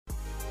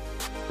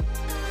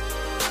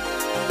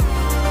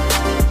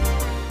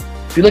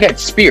If you look at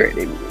spirit,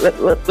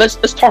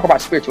 let's talk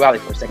about spirituality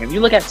for a second. If you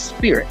look at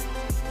spirit,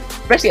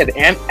 especially as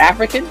an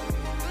African,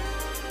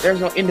 there's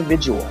no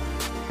individual.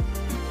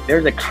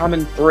 There's a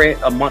common thread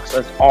amongst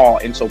us all.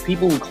 And so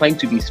people who claim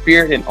to be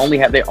spirit and only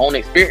have their own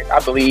experience,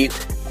 I believe,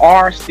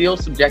 are still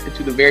subjected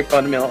to the very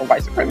fundamental of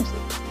white supremacy.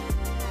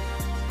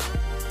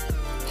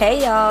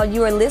 Hey y'all,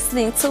 you are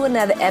listening to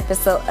another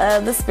episode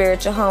of The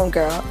Spiritual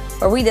Homegirl,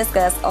 where we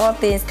discuss all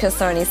things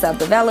concerning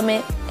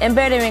self-development and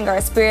bettering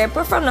our spirit,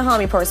 but from the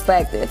homie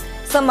perspective.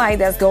 Somebody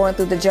that's going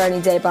through the journey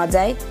day by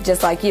day,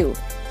 just like you.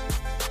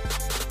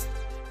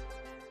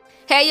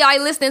 Hey y'all,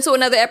 you're listening to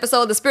another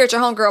episode of the Spiritual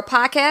Homegirl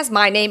podcast.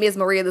 My name is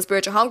Maria, the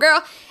Spiritual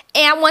Homegirl,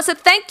 and I want to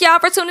thank y'all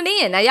for tuning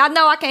in. Now y'all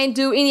know I can't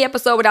do any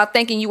episode without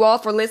thanking you all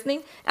for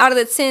listening. Out of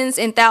the tens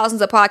and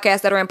thousands of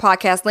podcasts that are in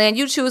podcast land,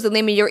 you choose to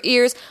lend me your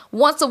ears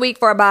once a week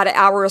for about an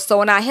hour or so,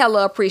 and I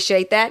hella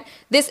appreciate that.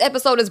 This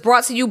episode is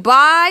brought to you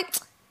by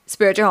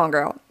Spiritual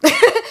Homegirl.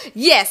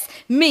 Yes,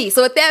 me.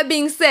 So with that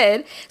being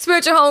said,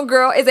 Spiritual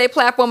Homegirl is a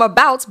platform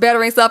about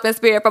bettering self and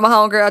spirit from a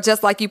homegirl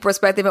just like you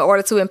perspective in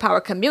order to empower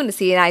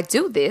community. And I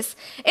do this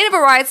in a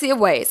variety of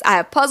ways. I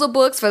have puzzle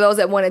books for those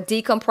that want to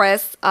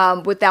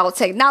decompress without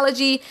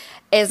technology,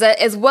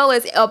 as well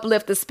as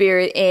uplift the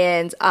spirit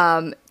and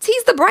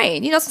tease the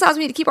brain. You know, sometimes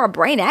we need to keep our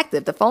brain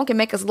active. The phone can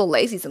make us a little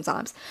lazy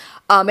sometimes.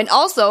 And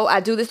also, I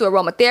do this through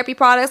aromatherapy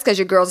products because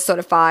your girls are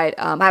certified.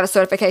 I have a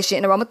certification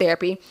in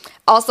aromatherapy.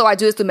 Also, I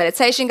do this through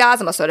meditation,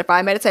 guys. I'm a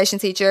certified meditation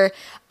teacher.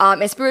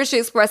 And spiritually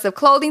expressive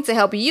clothing to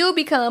help you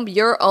become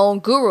your own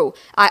guru.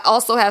 I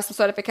also have some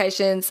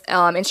certifications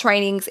and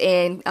trainings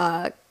in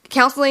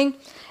counseling.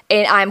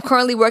 And I'm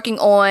currently working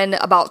on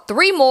about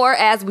 3 more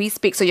as we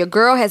speak. So your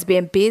girl has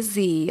been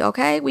busy,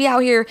 okay? We out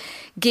here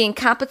getting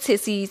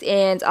competencies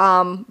and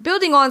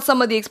building on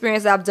some of the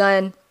experience I've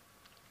done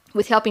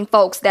with helping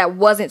folks that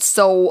wasn't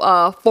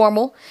so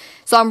formal.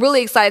 So I'm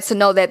really excited to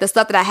know that the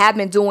stuff that I have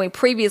been doing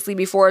previously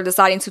before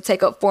deciding to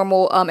take up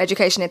formal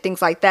education and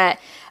things like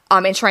that,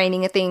 and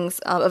training and things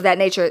of that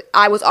nature,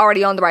 I was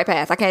already on the right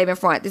path. I can't even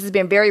front. This has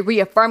been very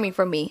reaffirming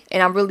for me,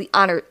 and I'm really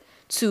honored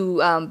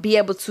to be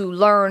able to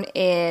learn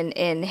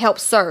and help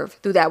serve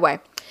through that way.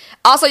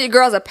 Also, your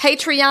girls are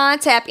Patreon.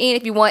 Tap in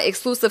if you want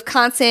exclusive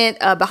content,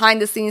 behind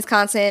the scenes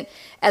content,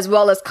 as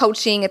well as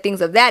coaching and things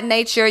of that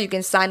nature. You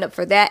can sign up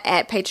for that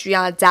at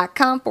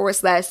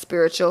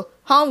patreon.com/spiritual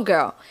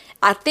homegirl.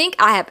 I think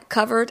I have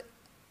covered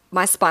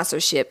my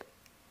sponsorship.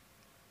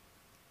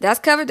 Did I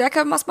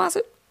cover my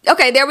sponsor?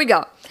 Okay, there we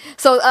go.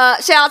 So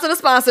shout out to the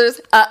sponsors,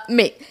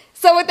 me.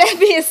 So with that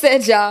being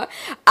said, y'all,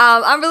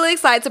 I'm really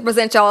excited to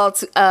present y'all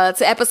to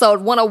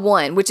episode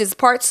 101, which is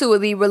part 2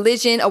 of the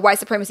Religion of White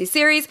Supremacy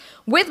series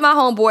with my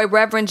homeboy,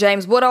 Reverend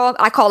James Woodall.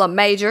 I call him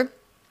Major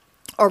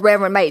or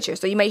Reverend Major.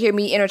 So you may hear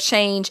me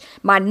interchange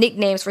my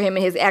nicknames for him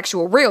and his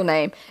actual real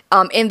name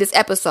in this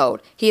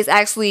episode. He is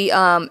actually,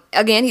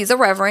 again, he's a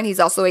reverend. He's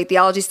also a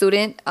theology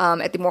student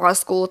at the Morehouse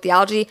School of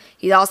Theology.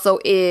 He also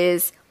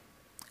is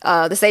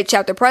the state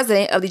chapter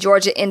president of the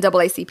Georgia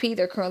NAACP.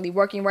 They're currently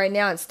working right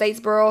now in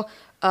Statesboro,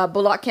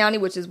 Bullock County,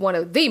 which is one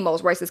of the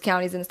most racist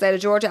counties in the state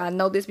of Georgia. I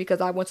know this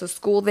because I went to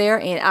school there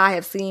and I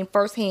have seen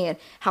firsthand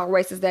how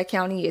racist that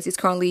county is. He's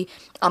currently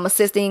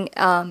assisting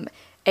a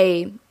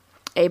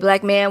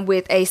black man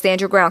with a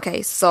stand your ground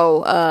case.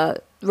 So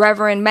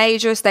Reverend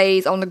Major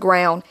stays on the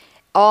ground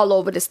all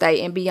over the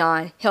state and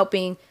beyond,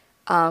 helping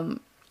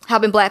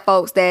black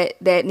folks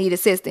that need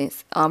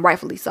assistance,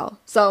 rightfully so.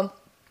 So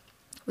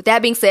with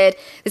that being said,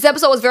 this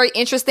episode was very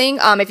interesting.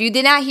 If you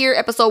did not hear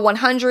episode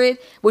 100,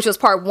 which was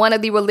part 1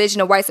 of the Religion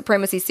of White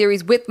Supremacy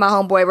series with my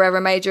homeboy,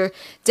 Reverend Major,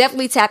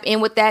 definitely tap in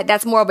with that.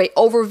 That's more of an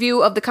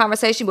overview of the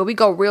conversation, but we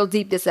go real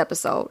deep this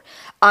episode.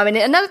 And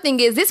another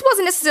thing is, this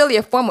wasn't necessarily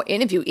a formal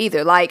interview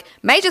either. Like,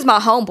 Major's my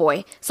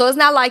homeboy, so it's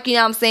not like, you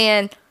know what I'm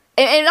saying?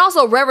 And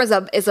also,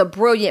 Reverend is a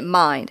brilliant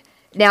mind.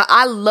 Now,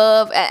 I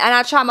love, and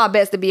I try my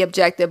best to be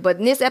objective, but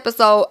in this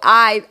episode,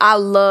 I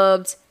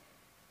loved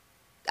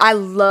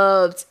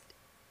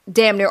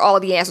damn near all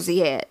the answers he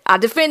had. I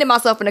defended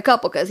myself in a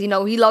couple because, you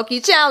know, he low-key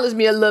challenged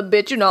me a little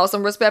bit, you know,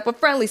 some respectful,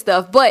 friendly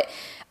stuff. But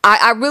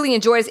I really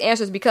enjoy his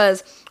answers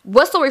because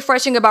what's so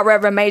refreshing about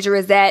Reverend Major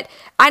is that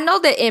I know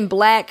that in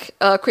black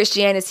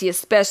Christianity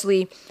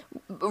especially,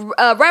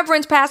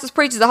 reverends, pastors,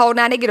 preachers, the whole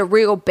nine, they get a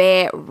real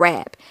bad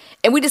rap.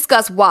 And we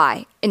discuss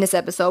why in this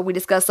episode. We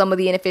discuss some of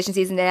the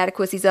inefficiencies and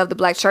inadequacies of the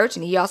black church.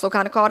 And he also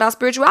kind of called out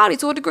spirituality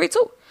to a degree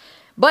too.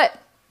 But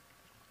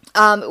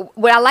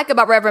what I like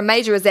about Reverend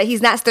Major is that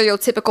he's not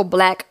stereotypical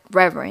black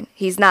reverend.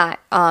 He's not.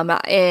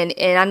 And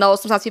I know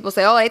sometimes people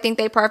say, oh, they think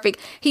they perfect.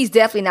 He's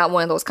definitely not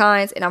one of those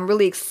kinds. And I'm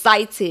really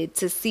excited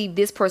to see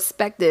this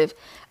perspective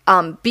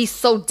be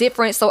so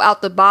different, so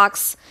out the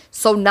box,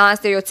 so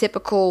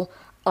non-stereotypical,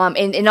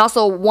 and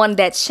also one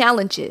that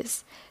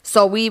challenges.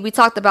 So we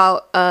talked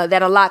about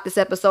that a lot this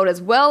episode,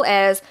 as well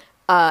as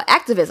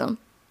activism.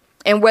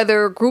 And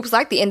whether groups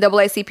like the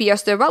NAACP are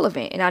still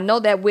relevant. And I know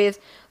that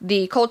with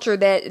the culture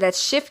that's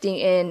shifting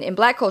in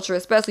black culture,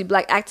 especially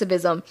black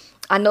activism,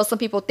 I know some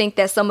people think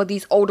that some of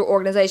these older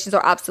organizations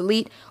are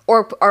obsolete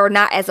or are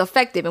not as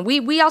effective. And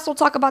we also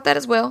talk about that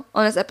as well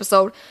on this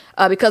episode,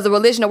 because the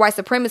religion of white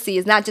supremacy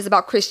is not just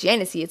about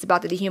Christianity. It's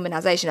about the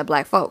dehumanization of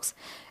black folks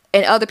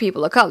and other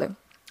people of color.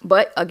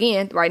 But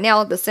again, right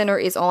now, the center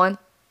is on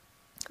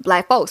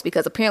black folks,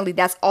 because apparently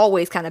that's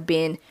always kind of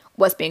been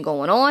what's been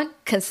going on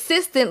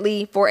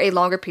consistently for a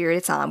longer period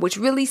of time, which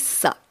really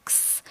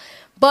sucks.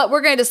 But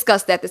we're going to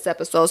discuss that this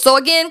episode. So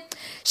again,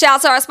 shout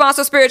out to our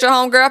sponsor, Spiritual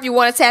Homegirl. If you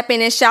want to tap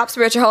in and shop,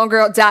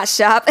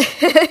 spiritualhomegirl.shop.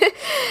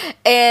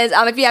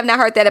 And if you have not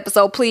heard that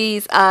episode,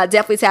 please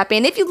definitely tap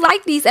in. If you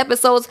like these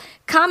episodes,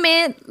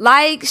 comment,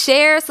 like,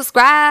 share,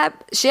 subscribe,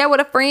 share with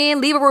a friend,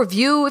 leave a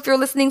review if you're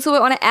listening to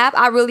it on an app.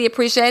 I really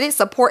appreciate it.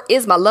 Support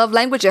is my love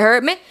language. You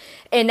heard me.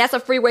 And that's a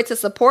free way to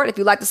support. If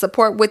you like to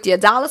support with your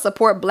dollar,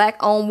 support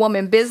black-owned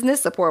woman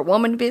business, support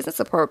woman business,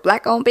 support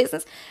black-owned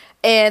business,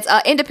 and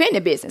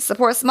independent business,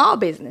 support small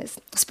business.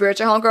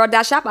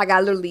 Spiritualhomegirl.shop. I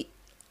got literally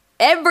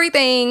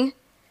everything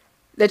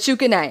that you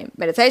can name.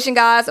 Meditation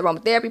guides,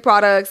 aromatherapy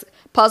products,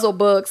 puzzle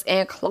books,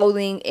 and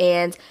clothing.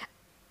 And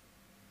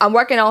I'm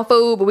working on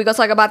food, but we're going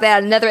to talk about that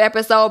in another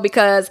episode,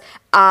 because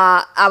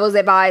I was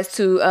advised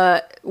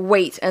to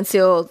wait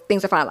until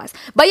things are finalized.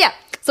 But yeah,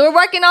 so we're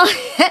working on a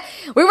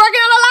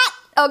lot.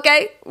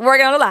 Okay, we're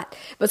working on a lot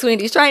between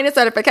these training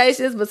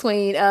certifications,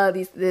 between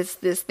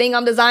this thing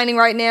I'm designing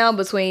right now,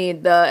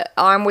 between the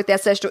Armed with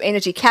Ancestral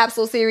Energy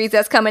capsule series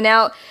that's coming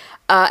out.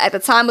 At the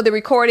time of the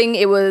recording,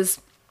 it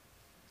was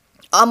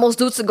almost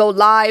due to go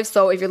live.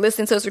 So if you're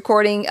listening to this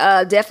recording,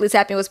 definitely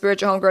tap in with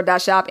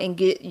spiritualhomegirl.shop and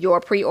get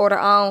your pre-order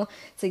on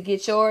to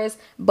get yours.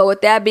 But with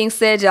that being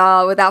said,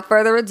 y'all, without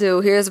further ado,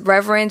 here's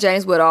Reverend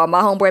James Woodall,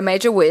 my homeboy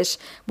Major Wish,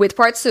 with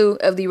part 2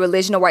 of the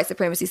Religion of White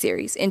Supremacy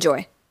series.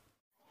 Enjoy.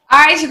 All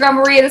right, it's your girl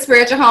Maria, the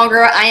Spiritual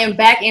Homegirl. I am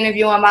back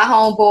interviewing my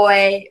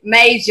homeboy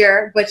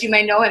Major, but you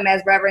may know him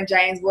as Reverend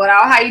James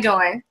Woodall. How you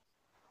doing?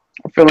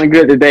 I'm feeling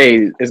good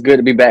today. It's good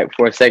to be back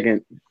for a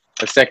second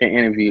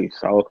interview.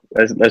 So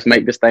let's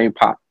make this thing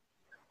pop.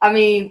 I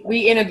mean,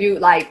 we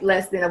interviewed like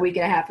less than a week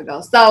and a half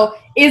ago, so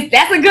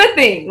that's a good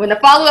thing. When the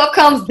follow up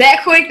comes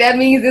that quick, that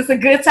means it's a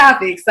good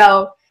topic.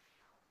 So,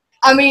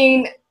 I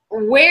mean,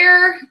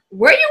 where you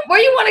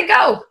want to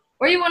go?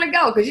 Where you want to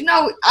go? Because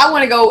I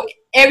want to go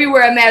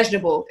everywhere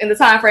imaginable in the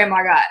time frame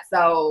I got.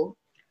 So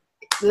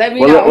let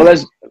me know. Well,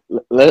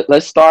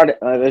 let's start.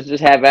 Let's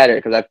just have at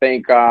it, because I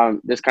think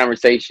this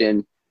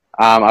conversation,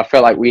 I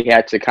felt like we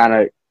had to kind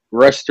of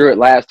rush through it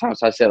last time.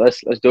 So I said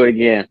let's do it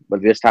again,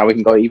 but this time we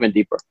can go even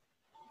deeper.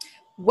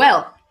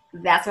 Well,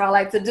 that's what I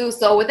like to do.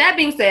 So with that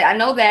being said, I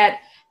know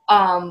that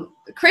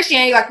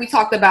Christianity, like we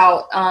talked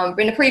about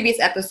in the previous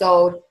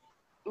episode,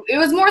 it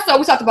was more so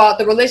we talked about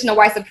the religion of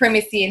white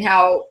supremacy and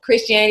how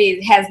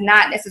Christianity has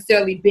not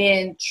necessarily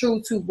been true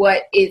to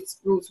what its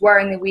roots were.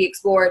 And then we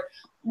explored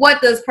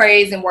what does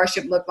praise and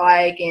worship look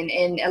like,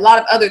 and a lot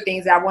of other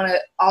things that I want to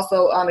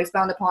also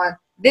expound upon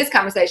this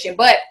conversation.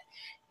 But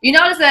you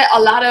notice that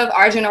a lot of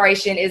our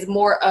generation is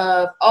more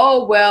of,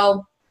 oh,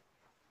 well,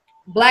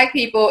 black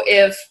people,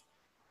 if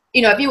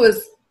it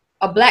was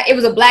a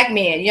black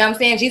man, you know what I'm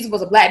saying? Jesus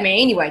was a black man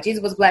anyway.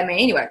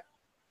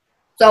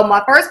 So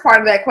my first part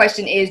of that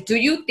question is, do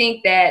you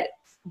think that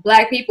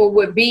black people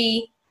would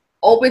be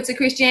open to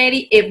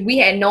Christianity if we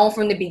had known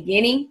from the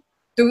beginning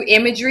through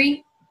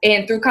imagery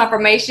and through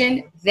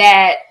confirmation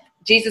that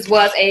Jesus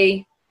was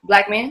a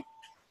black man?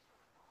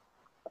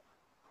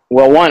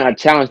 Well, one, I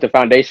challenge the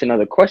foundation of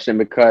the question,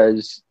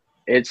 because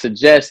it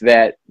suggests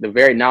that the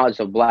very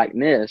knowledge of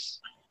blackness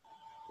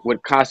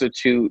would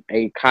constitute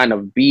a kind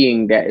of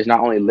being that is not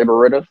only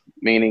liberative,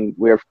 meaning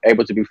we're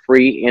able to be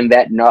free in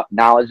that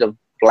knowledge of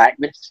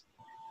blackness,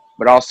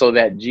 but also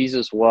that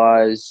Jesus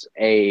was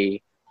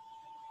a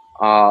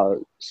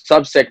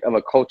subsect of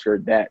a culture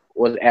that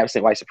was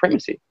absent white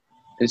supremacy.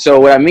 And so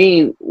what I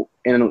mean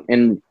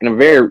in a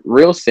very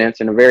real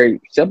sense, in a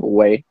very simple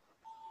way,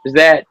 is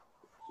that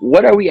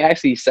what are we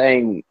actually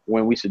saying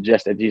when we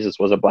suggest that Jesus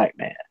was a black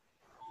man?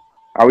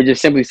 Are we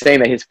just simply saying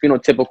that his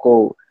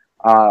phenotypical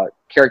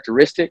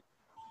characteristic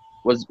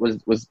was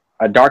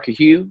a darker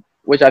hue,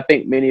 which I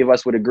think many of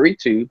us would agree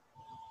to?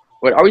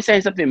 But are we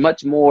saying something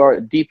much more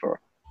deeper?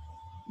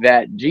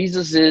 That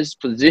Jesus's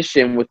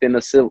position within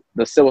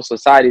the civil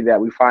society that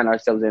we find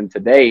ourselves in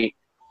today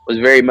was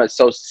very much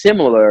so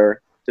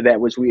similar to that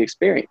which we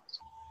experienced.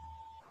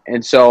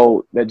 And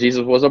so that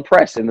Jesus was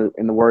oppressed, in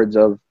the words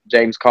of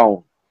James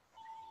Cone.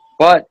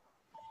 But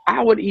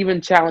I would even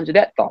challenge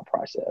that thought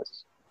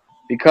process,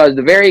 because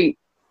the very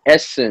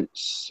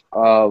essence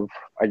of,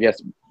 I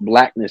guess,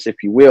 blackness, if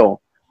you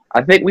will,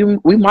 I think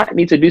we might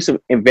need to do some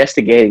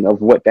investigating of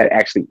what that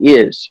actually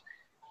is.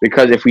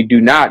 Because if we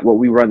do not, what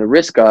we run the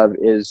risk of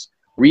is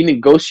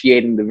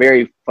renegotiating the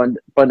very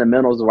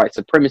fundamentals of white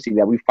supremacy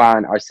that we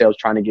find ourselves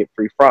trying to get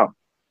free from.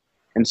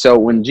 And so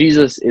when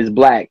Jesus is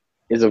black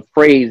is a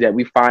phrase that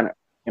we find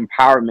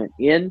empowerment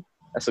in,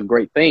 that's a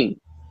great thing.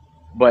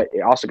 But it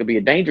also could be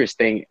a dangerous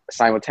thing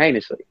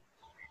simultaneously.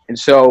 And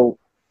so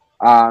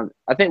I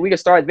think we can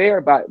start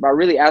there by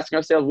really asking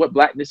ourselves what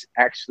blackness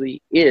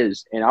actually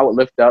is. And I would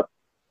lift up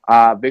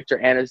Victor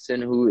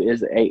Anderson, who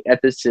is a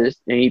ethicist,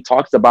 and he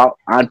talks about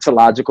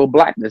ontological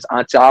blackness.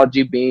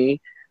 Ontology being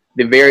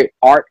the very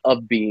art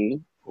of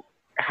being.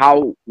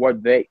 How were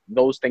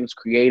those things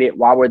created?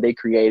 Why were they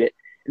created?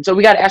 And so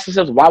we got to ask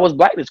ourselves, why was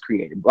blackness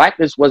created?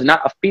 Blackness was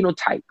not a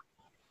phenotype.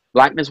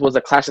 Blackness was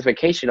a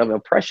classification of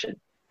oppression.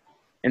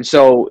 And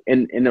so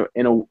in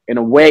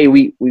a way,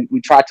 we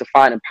try to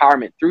find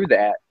empowerment through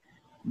that.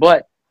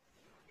 But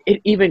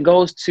it even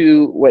goes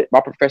to what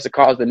my professor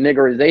calls the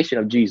niggerization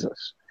of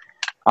Jesus,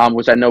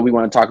 which I know we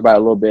want to talk about a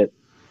little bit.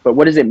 But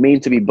what does it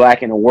mean to be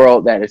black in a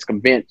world that is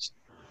convinced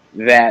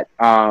that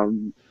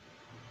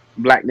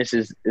blackness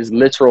is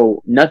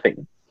literal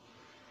nothing?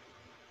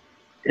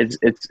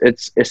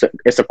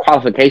 It's a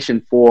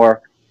qualification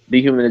for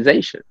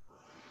dehumanization.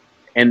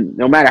 And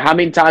no matter how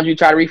many times you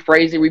try to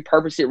rephrase it,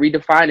 repurpose it,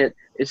 redefine it,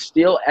 it's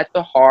still at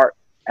the heart,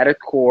 at a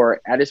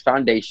core, at its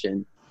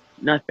foundation,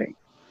 nothing.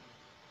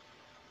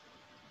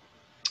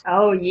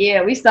 Oh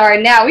yeah, we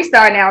starting now.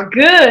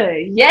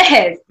 Good.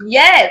 Yes.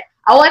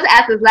 I wanted to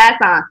ask this last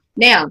time.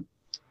 Now,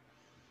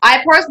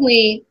 I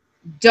personally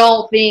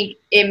don't think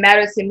it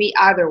matters to me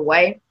either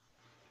way.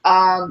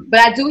 But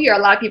I do hear a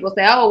lot of people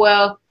say, "Oh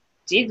well,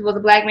 Jesus was a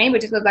black man,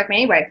 but just was a black man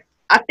anyway."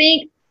 I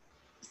think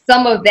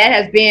some of that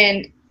has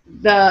been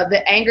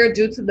the anger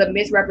due to the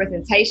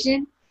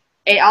misrepresentation,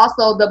 and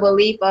also the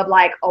belief of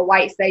like a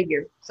white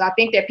savior. So I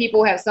think that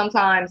people have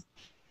sometimes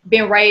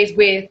been raised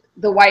with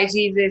the white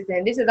Jesus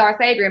and this is our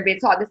savior, and been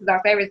taught this is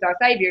our savior, this is our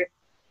savior.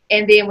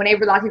 And then when they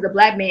realize he's a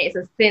black man, it's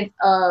a sense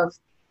of,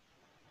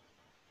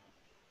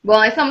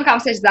 well, in some of the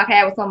conversations I've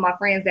had with some of my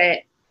friends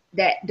that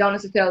don't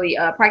necessarily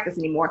practice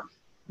anymore,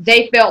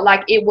 they felt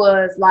like it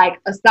was like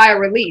a sigh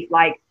of relief,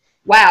 like,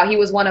 wow, he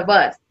was one of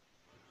us.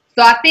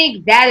 So I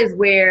think that is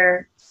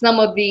where some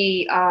of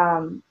the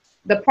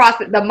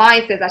process, the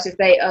mindsets, I should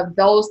say, of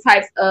those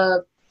types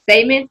of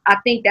statements, I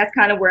think that's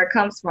kind of where it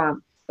comes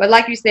from. But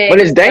like you said, but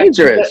it's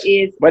dangerous.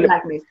 But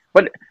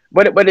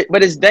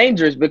it's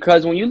dangerous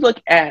because when you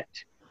look at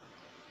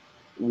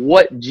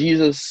what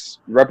Jesus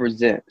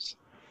represents,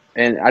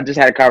 and I just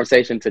had a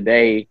conversation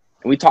today,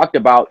 and we talked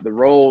about the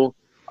role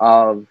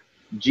of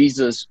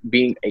Jesus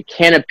being a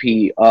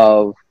canopy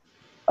of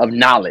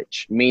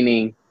knowledge,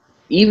 meaning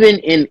even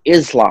in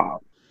Islam,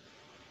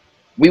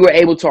 we were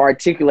able to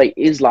articulate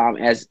Islam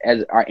as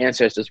our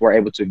ancestors were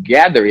able to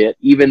gather it,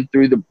 even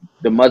through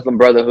the Muslim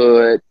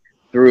Brotherhood,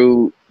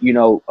 through,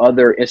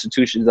 other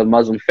institutions of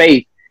Muslim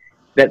faith,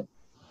 that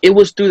it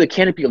was through the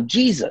canopy of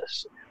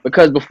Jesus.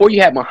 Because before you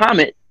had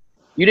Muhammad,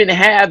 you didn't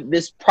have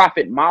this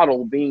prophet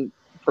model being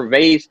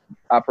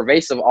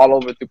pervasive all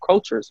over through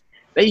cultures.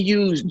 They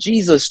used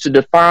Jesus to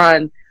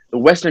define the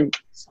Western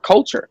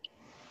culture.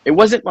 It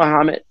wasn't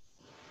Muhammad.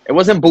 It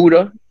wasn't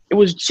Buddha. It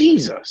was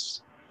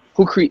Jesus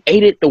who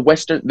created the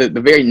Western, the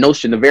very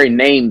notion, the very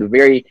name, the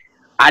very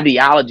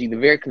ideology, the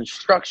very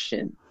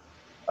construction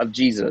of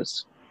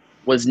Jesus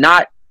was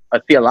not a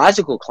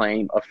theological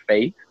claim of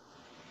faith,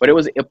 but it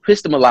was an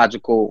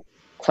epistemological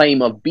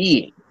claim of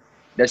being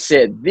that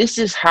said, this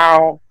is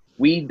how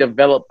we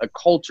develop a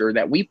culture,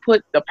 that we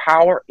put the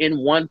power in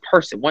one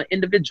person, one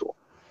individual.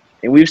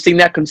 And we've seen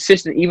that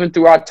consistent even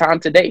through our time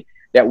today,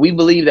 that we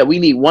believe that we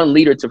need one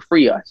leader to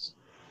free us.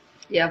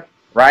 Yeah.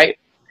 Right?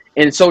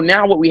 And so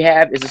now what we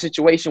have is a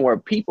situation where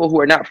people who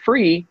are not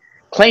free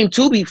claim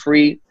to be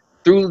free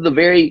through the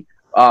very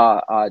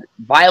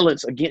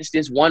violence against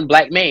this one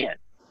black man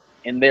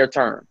in their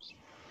terms.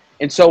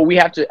 And so we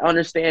have to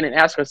understand and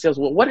ask ourselves,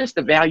 well, what is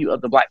the value of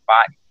the black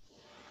body?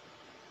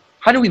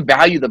 How do we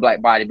value the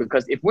black body?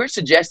 Because if we're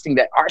suggesting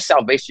that our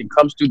salvation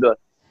comes through the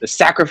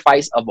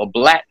sacrifice of a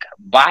black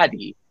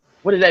body,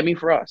 what does that mean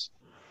for us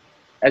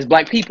as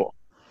black people?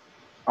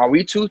 Are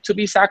we to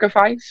be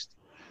sacrificed?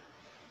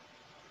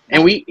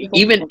 And we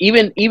even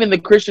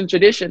the Christian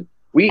tradition,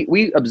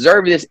 we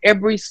observe this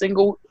every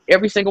single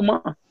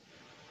month.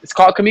 It's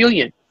called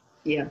communion.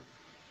 Yeah.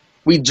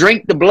 We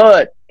drink the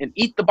blood and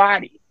eat the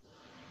body.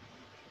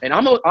 And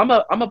I'm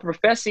a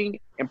professing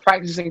and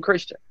practicing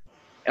Christian.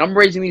 And I'm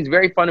raising these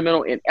very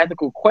fundamental and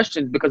ethical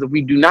questions, because if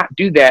we do not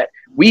do that,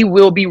 we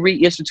will be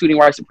reinstituting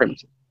white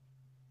supremacy.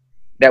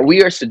 That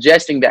we are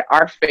suggesting that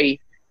our faith,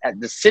 at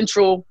the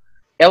central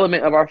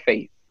element of our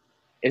faith,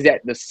 is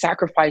that the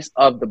sacrifice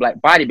of the black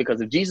body.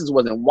 Because if Jesus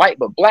wasn't white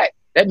but black,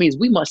 that means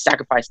we must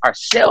sacrifice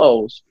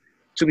ourselves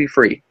to be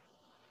free.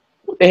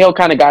 What the hell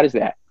kind of God is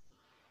that?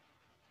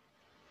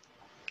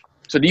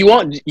 So do you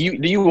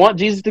want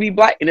Jesus to be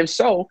black? And if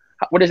so,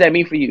 what does that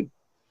mean for you?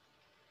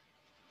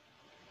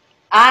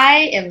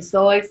 I am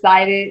so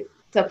excited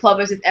to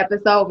publish this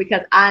episode,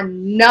 because I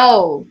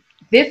know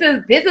this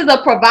is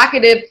a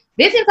provocative.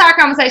 This entire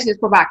conversation is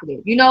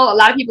provocative. A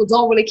lot of people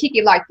don't really kick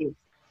it like this.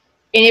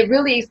 And it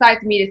really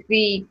excites me to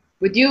see,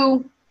 with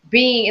you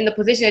being in the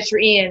position that you're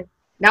in,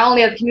 not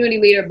only as a community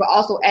leader, but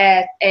also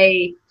as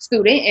a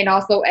student and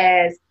also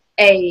as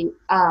a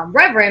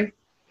reverend,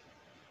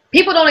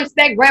 people don't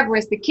expect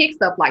reverends to kick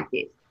stuff like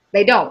this.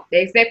 They don't.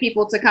 They expect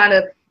people to kind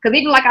of, because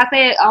even like I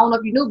said, I don't know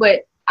if you knew,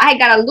 but I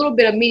got a little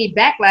bit of mini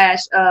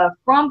backlash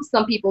from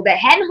some people that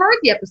hadn't heard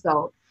the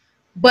episode.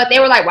 But they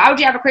were like, why would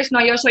you have a Christian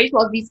on your show? You're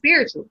supposed to be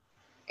spiritual.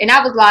 And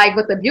I was like,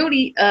 but the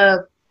beauty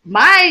of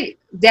my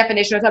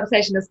definition or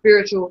interpretation of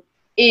spiritual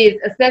is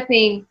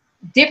assessing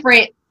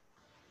different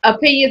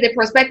opinions and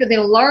perspectives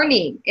and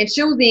learning and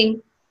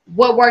choosing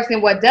what works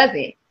and what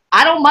doesn't.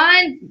 I don't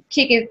mind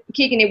kicking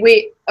it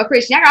with a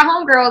Christian. I got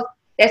homegirls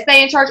that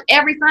stay in church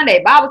every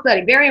Sunday, Bible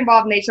study, very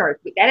involved in their church.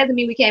 But that doesn't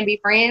mean we can't be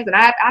friends. And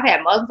I've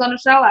had Muslims on the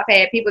show. I've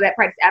had people that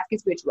practice African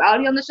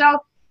spirituality on the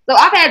show. So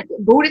I've had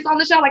Buddhists on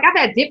the show. Like, I've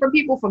had different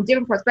people from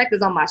different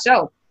perspectives on my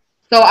show.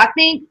 So I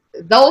think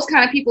those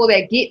kind of people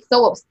that get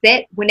so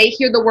upset when they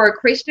hear the word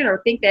Christian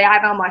or think they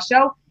have on my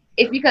show,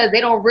 it's because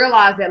they don't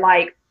realize that,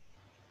 like,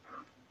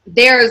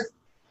 there's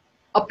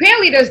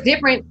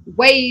different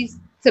ways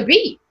to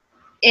be.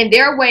 And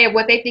their way of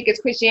what they think is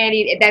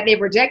Christianity that they've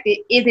rejected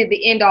isn't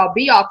the end all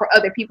be all for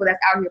other people that's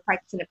out here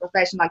practicing the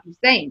profession, like you're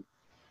saying.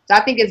 So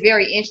I think it's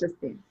very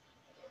interesting.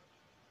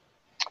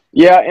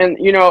 Yeah, and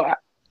you know,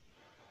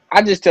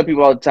 I just tell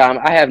people all the time,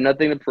 I have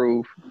nothing to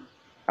prove.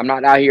 I'm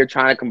not out here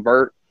trying to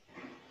convert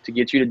to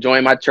get you to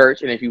join my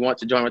church. And if you want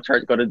to join my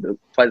church, go to the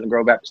Pleasant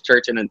Grove Baptist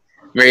Church in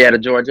Marietta,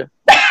 Georgia.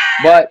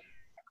 But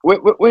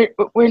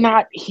we're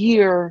not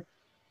here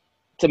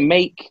to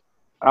make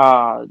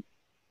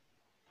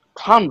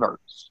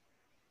converts,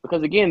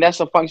 because again, that's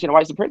a function of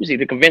white supremacy,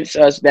 to convince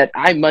us that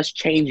I must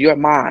change your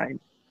mind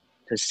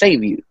to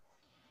save you.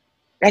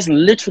 That's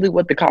literally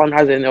what the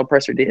colonizer and the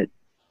oppressor did.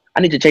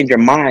 I need to change your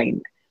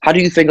mind. How do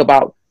you think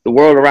about the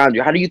world around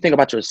you? How do you think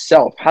about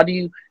yourself? How do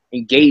you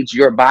engage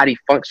your body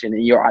function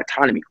and your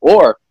autonomy?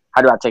 Or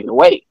how do I take it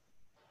away?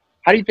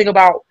 How do you think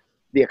about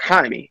the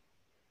economy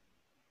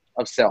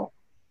of self?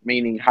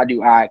 Meaning, how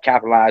do I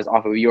capitalize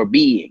off of your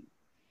being?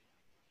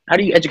 How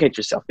do you educate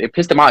yourself? The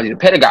epistemology, the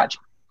pedagogy.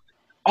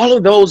 All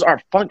of those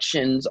are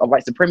functions of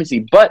white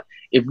supremacy. But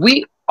if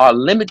we are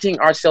limiting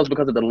ourselves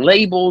because of the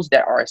labels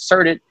that are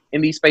asserted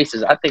in these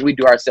spaces, I think we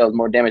do ourselves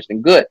more damage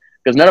than good,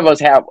 because none of us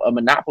have a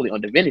monopoly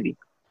on divinity.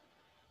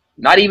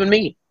 Not even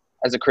me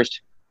as a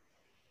Christian.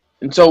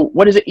 And so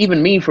what does it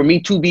even mean for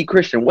me to be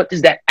Christian? What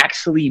does that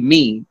actually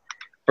mean?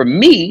 For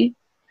me,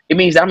 it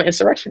means that I'm an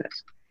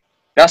insurrectionist.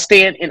 That I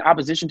stand in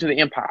opposition to the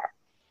empire.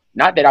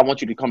 Not that I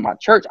want you to come to my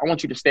church. I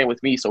want you to stand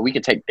with me so we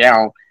can take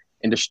down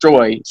and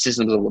destroy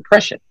systems of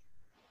oppression.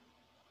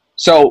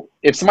 So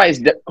if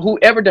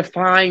whoever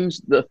defines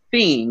the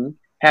thing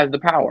has the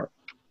power.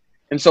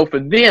 And so for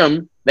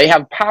them, they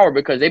have power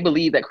because they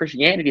believe that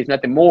Christianity is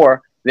nothing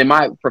more than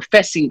my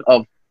professing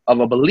of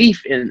a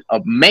belief in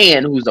a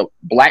man who's a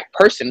black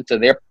person to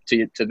their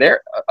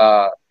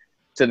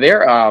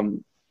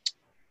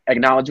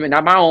acknowledgement,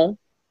 not my own,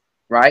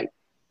 right?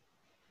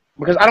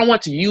 Because I don't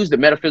want to use the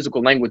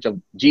metaphysical language of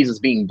Jesus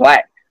being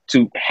black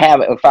to have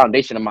a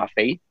foundation of my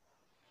faith.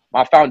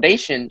 My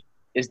foundation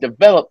is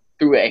developed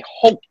through a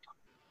hope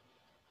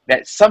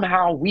that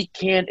somehow we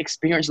can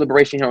experience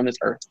liberation here on this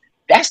earth.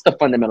 That's the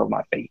fundamental of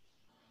my faith.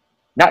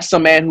 Not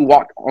some man who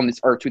walked on this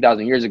earth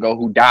 2,000 years ago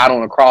who died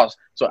on a cross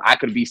so I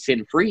could be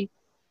sin free.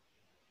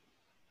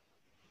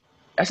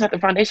 That's not the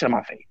foundation of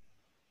my faith.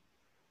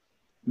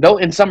 Though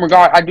in some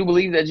regard, I do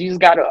believe that Jesus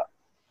got up.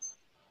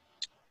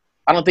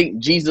 I don't think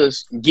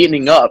Jesus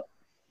getting up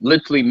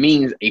literally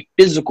means a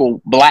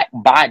physical black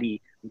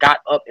body got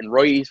up and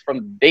raised from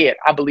the dead.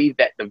 I believe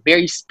that the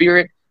very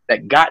spirit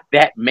that got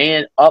that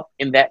man up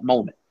in that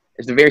moment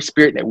is the very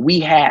spirit that we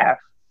have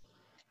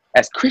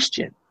as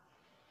Christians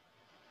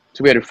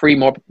to be able to free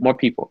more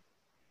people.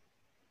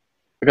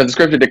 Because the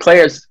scripture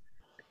declares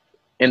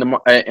in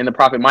the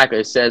prophet Micah,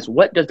 it says,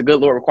 what does the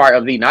good Lord require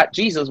of thee? Not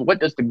Jesus. What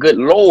does the good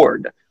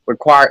Lord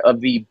require of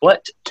thee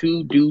but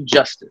to do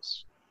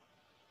justice?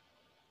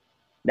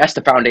 That's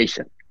the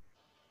foundation.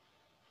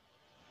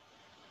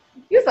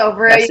 You're so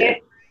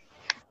brilliant.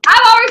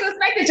 I've always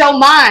respected your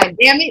mind,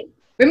 damn it.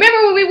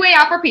 Remember when we went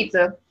out for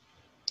pizza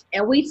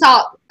and we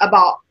talked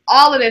about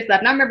all of this stuff,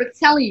 and I remember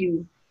telling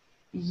you,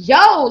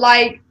 yo,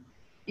 like,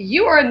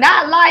 you are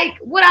not like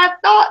what I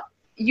thought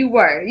you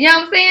were. You know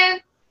what I'm saying?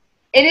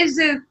 And it's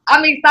just,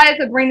 I'm excited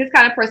to bring this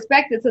kind of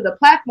perspective to the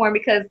platform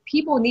because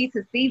people need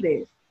to see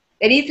this.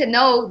 They need to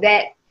know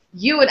that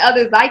you and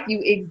others like you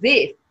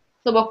exist.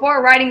 So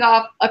before writing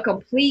off a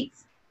complete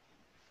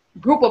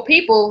group of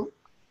people,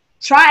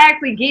 try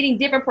actually getting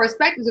different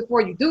perspectives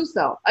before you do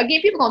so.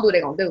 Again, people gonna do what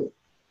they're gonna do.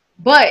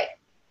 But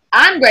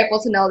I'm grateful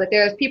to know that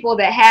there's people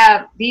that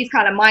have these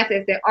kind of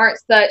mindsets that aren't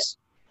such,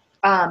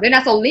 they're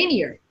not so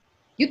linear.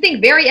 You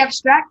think very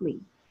abstractly.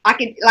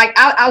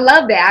 I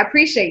love that. I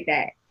appreciate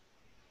that.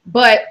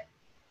 But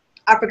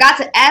I forgot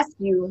to ask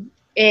you,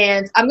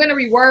 and I'm going to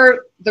reword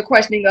the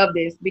questioning of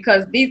this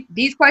because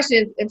these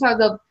questions in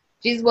terms of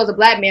Jesus was a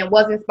black man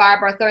was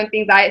inspired by certain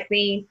things I had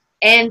seen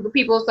and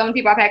some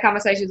people I've had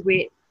conversations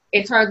with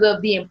in terms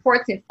of the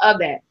importance of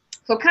that.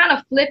 So kind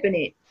of flipping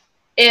it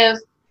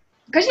is,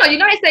 because, you know,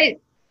 United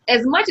States,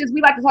 as much as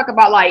we like to talk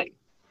about like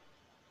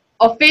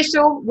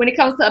official when it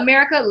comes to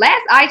America,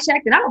 last I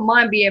checked, and I don't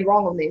mind being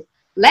wrong on this,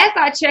 last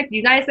I checked, the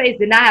United States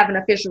did not have an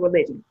official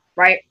religion,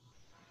 right?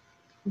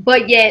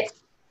 But yet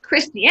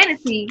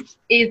Christianity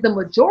is the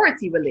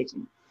majority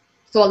religion.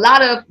 So a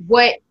lot of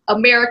what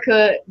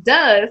America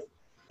does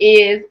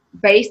is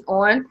based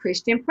on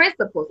Christian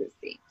principles, it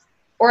seems.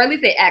 Or at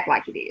least they act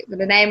like it is. In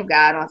the name of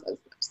God. And all that stuff.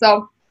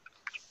 So,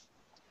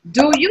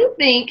 do you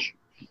think,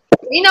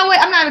 you know what?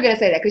 I'm not even going to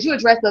say that because you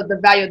addressed the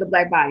value of the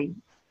black body.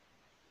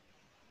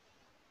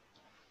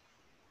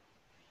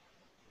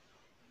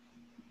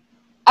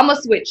 I'm going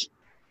to switch.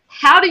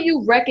 How do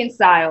you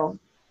reconcile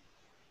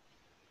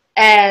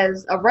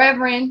as a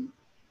reverend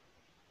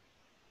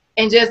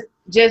and just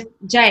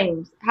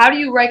James, how do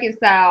you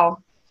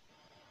reconcile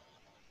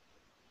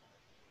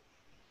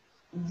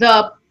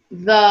the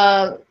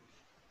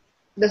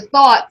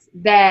thoughts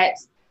that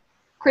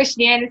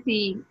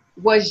Christianity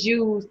was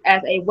used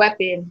as a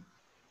weapon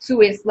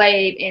to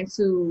enslave and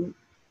to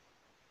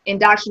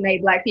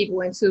indoctrinate black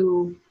people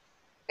into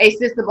a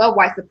system of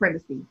white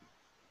supremacy?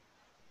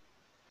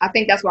 I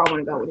think that's where I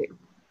want to go with it.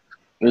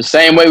 The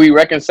same way we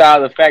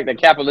reconcile the fact that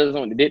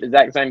capitalism did the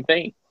exact same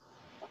thing.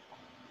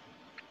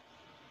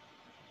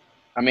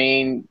 I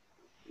mean,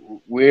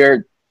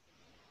 we're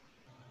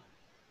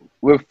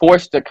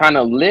forced to kind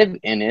of live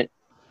in it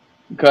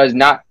because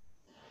not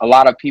a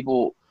lot of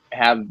people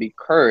have the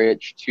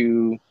courage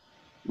to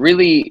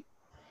really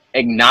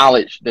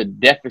acknowledge the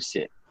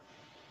deficit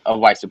of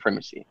white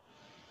supremacy.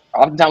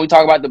 Oftentimes we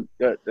talk about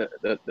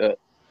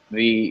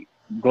the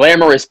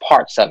glamorous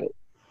parts of it,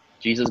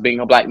 Jesus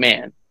being a black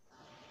man.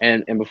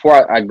 And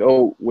before I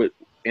go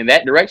in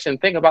that direction,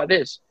 think about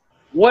this.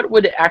 What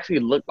would it actually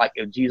look like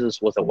if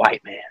Jesus was a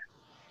white man?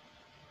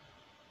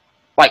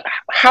 Like,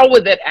 how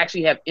would that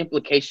actually have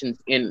implications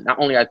in not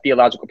only our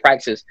theological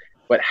practice,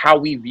 but how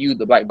we view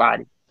the black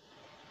body?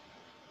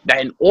 That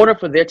in order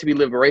for there to be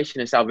liberation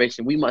and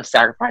salvation, we must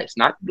sacrifice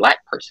not the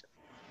black person,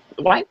 but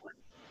the white one.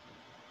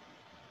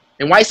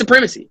 And white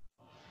supremacy.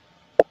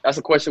 That's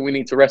a question we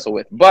need to wrestle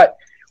with. But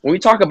when we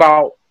talk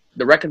about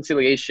the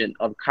reconciliation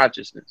of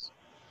consciousness,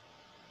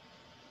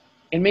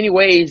 in many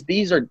ways,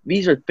 these are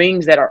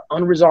things that are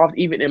unresolved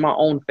even in my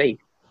own faith.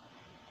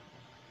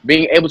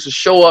 Being able to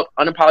show up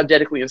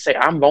unapologetically and say,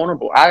 I'm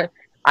vulnerable. I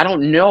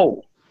don't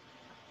know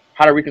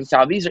how to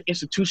reconcile. These are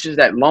institutions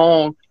that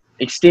long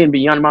extend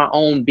beyond my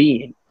own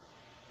being.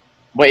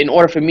 But in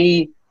order for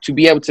me to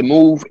be able to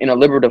move in a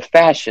liberative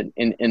fashion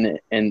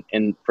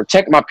and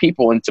protect my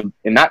people and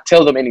not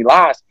tell them any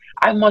lies,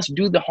 I must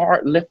do the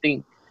hard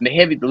lifting and the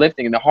heavy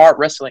lifting and the hard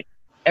wrestling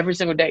every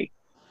single day.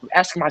 I'm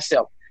asking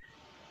myself,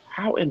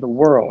 how in the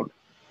world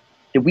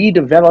did we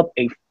develop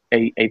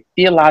a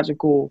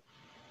theological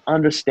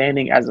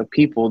understanding as a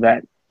people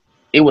that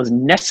it was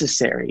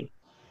necessary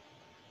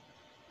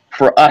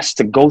for us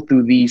to go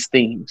through these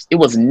things? It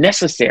was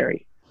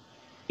necessary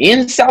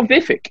in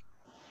salvific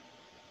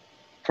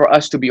for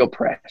us to be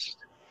oppressed.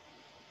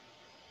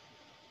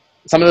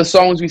 Some of the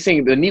songs we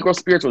sing, the Negro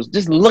spirituals,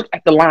 just look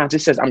at the lines. It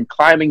says, I'm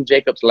climbing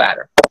Jacob's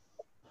ladder.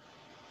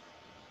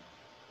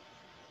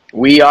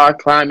 We are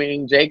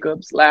climbing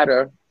Jacob's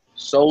ladder,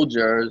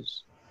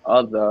 soldiers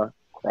of the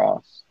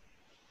cross.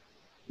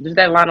 Just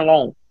that line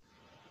alone.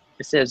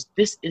 It says,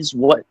 this is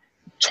what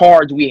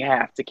charge we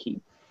have to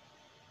keep.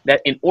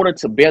 That in order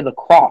to bear the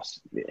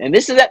cross, and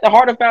this is at the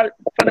heart of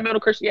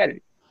fundamental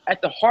Christianity,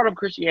 at the heart of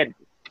Christianity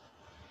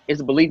is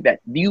the belief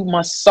that you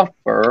must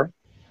suffer,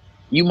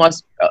 you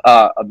must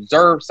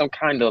observe some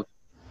kind of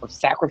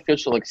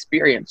sacrificial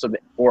experience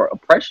or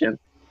oppression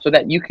so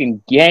that you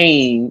can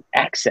gain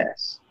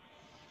access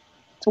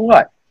to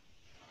what?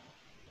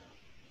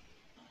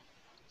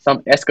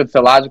 Some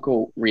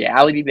eschatological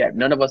reality that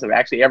none of us have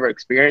actually ever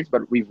experienced,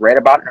 but we've read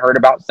about and heard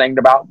about, sang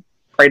about,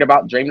 prayed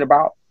about, dreamed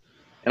about.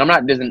 And I'm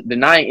not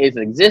denying its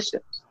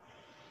existence,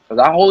 because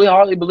I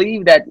wholly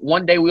believe that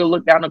one day we'll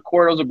look down the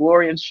corridors of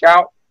glory and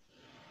shout,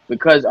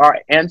 because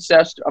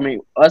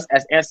us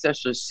as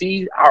ancestors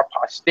see our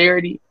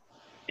posterity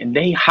and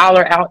they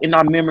holler out in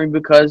our memory,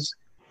 because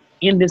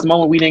in this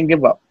moment we didn't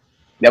give up,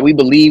 that we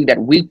believed that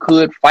we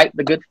could fight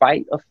the good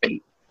fight of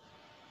faith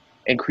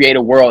and create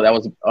a world that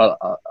was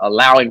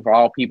allowing for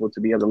all people to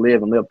be able to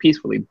live and live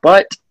peacefully.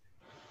 But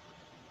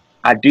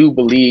I do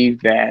believe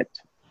that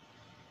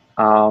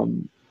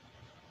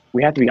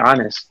we have to be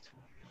honest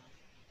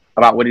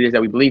about what it is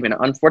that we believe in.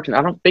 Unfortunately,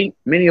 I don't think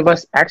many of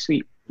us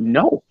actually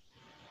know.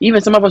 Even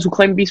some of us who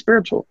claim to be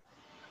spiritual,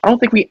 I don't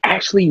think we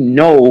actually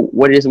know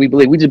what it is that we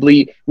believe.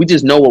 We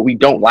just know what we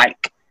don't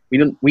like.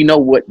 We know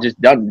what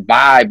just doesn't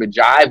vibe or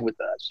jive with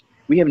us.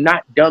 We have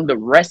not done the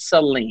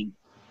wrestling.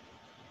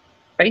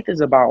 Faith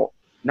is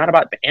not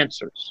about the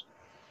answers.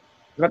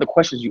 It's about the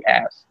questions you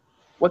ask.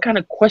 What kind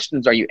of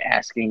questions are you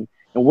asking?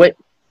 And what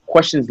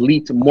questions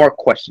lead to more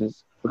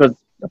questions? Because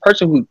the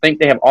person who thinks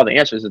they have all the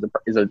answers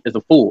is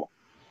a fool.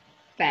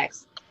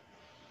 Facts.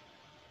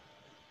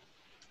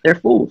 They're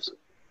fools.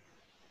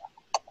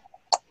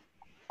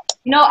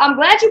 I'm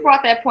glad you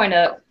brought that point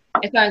up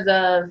in terms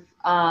of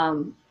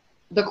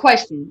the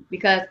question,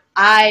 because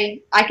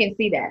I can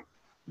see that.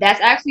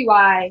 That's actually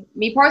why,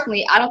 me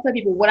personally, I don't tell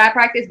people what I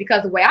practice,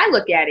 because the way I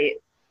look at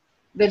it,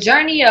 the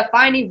journey of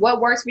finding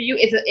what works for you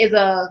is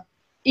a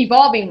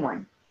evolving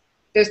one.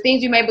 There's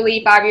things you may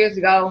believe 5 years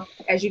ago.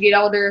 As you get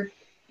older,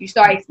 you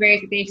start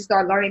experiencing things, you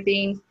start learning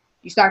things.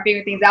 you start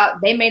figuring things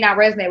out, they may not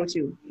resonate with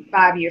you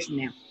 5 years from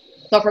now.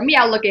 So for me,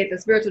 I look at the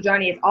spiritual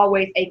journey as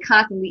always a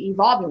constantly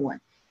evolving one.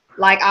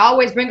 Like I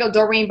always bring up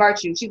Doreen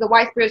Virtue. She's a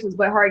white spiritualist,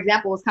 but her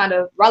example was kind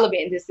of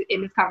relevant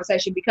in this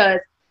conversation because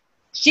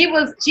she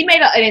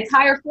made an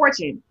entire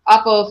fortune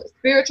off of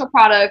spiritual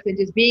products and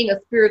just being a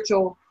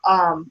spiritual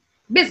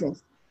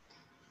business.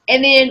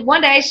 And then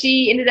one day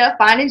she ended up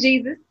finding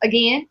Jesus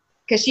again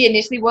because she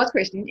initially was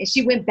Christian and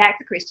she went back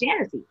to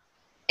Christianity.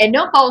 And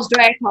them folks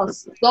dragged her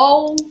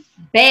so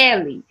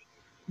badly.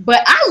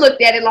 But I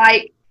looked at it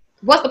like,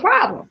 what's the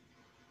problem?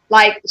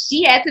 Like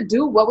she had to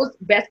do what was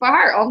best for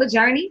her on the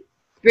journey.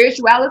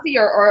 Spirituality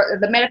or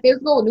the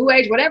metaphysical, new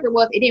age, whatever it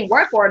was, it didn't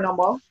work for her no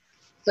more.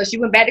 So she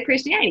went back to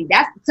Christianity.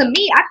 That's, to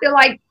me, I feel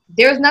like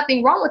there's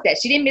nothing wrong with that.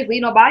 She didn't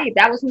mislead nobody. If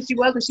that was who she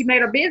was when she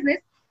made her business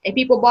and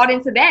people bought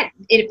into that,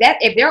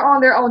 if they're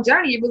on their own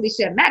journey, it really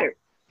shouldn't matter.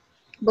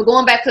 But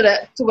going back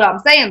to what I'm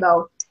saying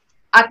though,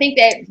 I think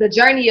that the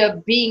journey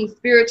of being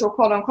spiritual,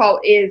 quote unquote,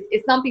 is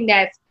something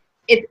that's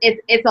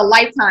it's a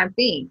lifetime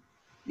thing.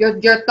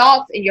 Your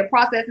thoughts and your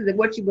processes and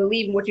what you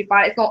believe and what you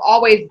find, it's gonna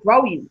always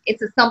grow you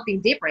into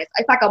something different.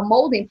 It's like a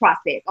molding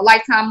process, a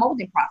lifetime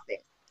molding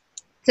process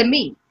to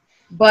me.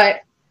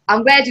 But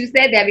I'm glad you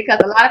said that because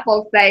a lot of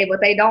folks say what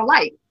they don't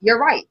like. You're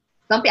right.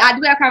 I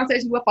do have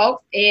conversations with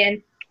folks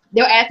and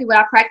they'll ask me what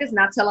I practice and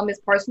I tell them it's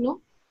personal.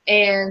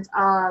 And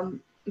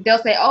they'll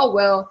say, oh,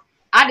 well,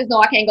 I just know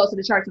I can't go to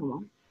the church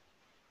anymore.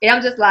 And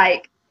I'm just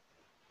like,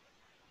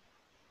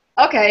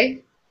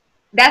 okay,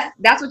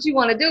 that's what you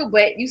want to do,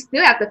 but you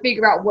still have to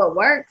figure out what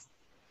works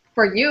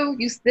for you.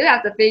 You still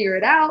have to figure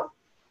it out.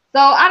 So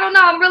I don't know.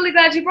 I'm really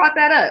glad you brought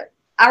that up.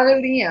 I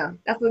really am.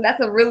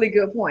 That's a really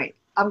good point.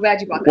 I'm glad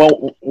you brought that up.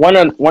 Well,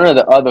 one of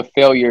the other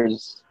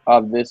failures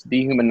of this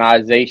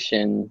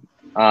dehumanization,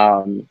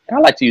 and I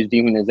like to use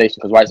dehumanization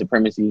because white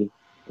supremacy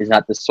is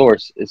not the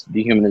source, it's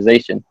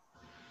dehumanization.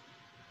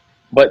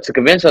 But to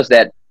convince us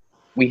that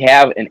we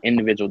have an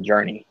individual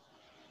journey,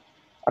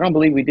 I don't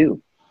believe we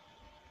do.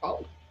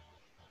 Oh.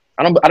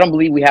 I don't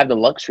believe we have the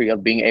luxury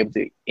of being able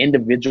to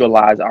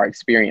individualize our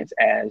experience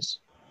as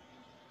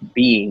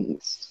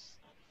beings.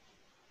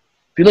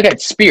 If you look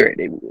at spirit,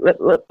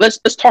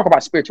 let's talk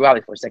about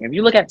spirituality for a second. If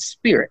you look at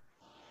spirit,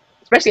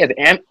 especially as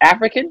an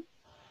African,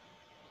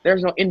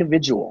 there's no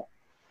individual.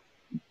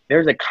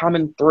 There's a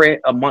common thread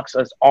amongst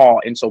us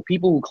all. And so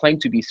people who claim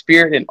to be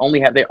spirit and only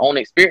have their own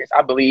experience,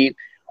 I believe,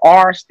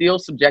 are still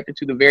subjected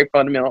to the very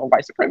fundamental of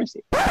white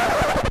supremacy.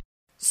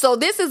 So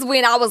this is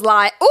when I was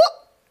like, oh,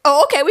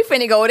 okay, we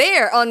finna go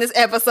there on this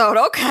episode.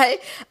 Okay.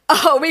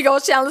 Oh, we gonna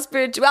challenge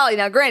spirituality.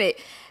 Now, granted,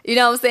 you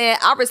know what I'm saying?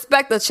 I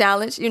respect the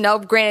challenge,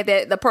 granted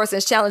that the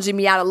person's challenging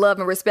me out of love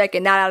and respect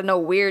and not out of no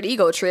weird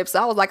ego trip.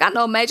 So I was like, I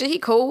know Major, he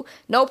cool.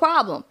 No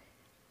problem.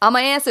 I'm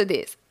gonna answer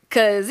this.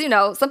 Cause,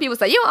 some people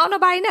say, you don't owe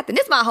nobody nothing.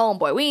 This my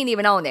homeboy. We ain't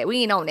even on that.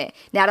 We ain't on that.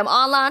 Now, them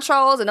online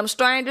trolls and them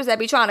strangers that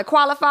be trying to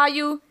qualify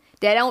you,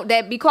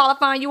 that be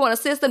qualifying you on a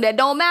system that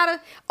don't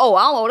matter. Oh,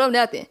 I don't owe them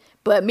nothing.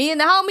 But me and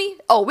the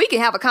homie, we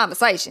can have a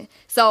conversation.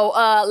 So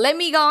let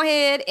me go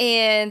ahead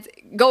and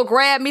go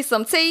grab me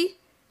some tea,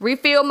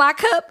 refill my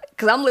cup,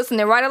 because I'm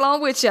listening right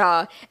along with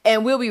y'all.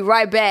 And we'll be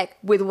right back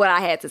with what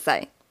I had to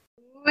say.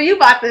 Well, you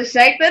about to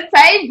shake the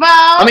table.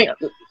 I mean,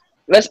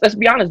 let's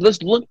be honest.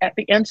 Let's look at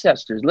the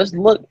ancestors. Let's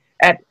look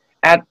at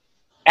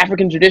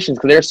African traditions,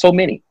 because there are so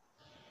many.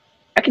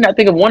 I cannot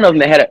think of one of them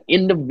that had an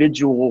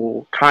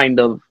individual kind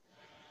of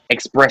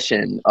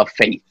expression of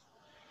faith,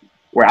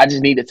 where I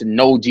just needed to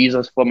know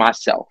Jesus for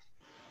myself.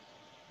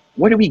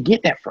 Where did we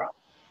get that from?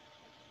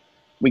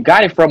 We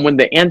got it from when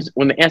the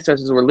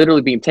ancestors were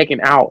literally being taken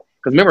out.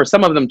 Because remember,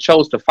 some of them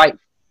chose to fight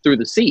through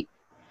the sea.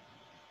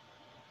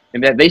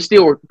 And that they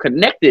still were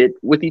connected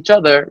with each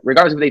other,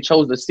 regardless if they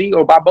chose the sea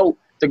or by boat,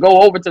 to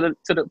go over to the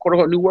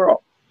quote-unquote New World.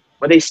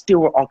 But they still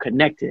were all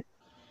connected.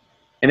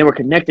 And they were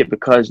connected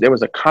because there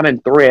was a common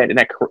thread, and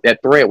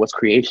that thread was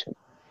creation.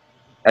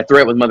 That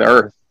thread was Mother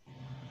Earth.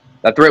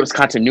 That thread was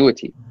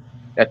continuity.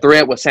 That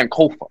thread was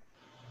Sankofa.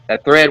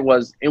 That thread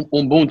was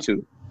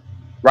Ubuntu,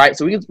 right?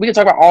 So we can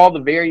talk about all the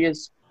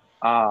various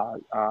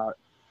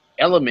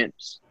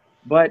elements,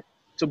 but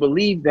to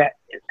believe that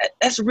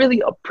that's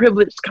really a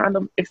privileged kind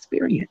of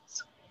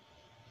experience.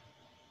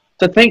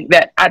 To think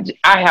that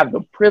I have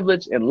the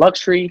privilege and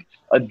luxury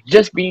of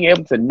just being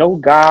able to know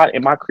God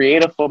and my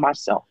Creator for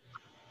myself.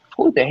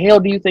 Who the hell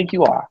do you think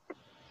you are?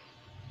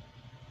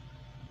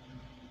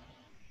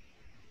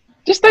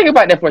 Just think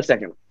about that for a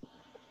second.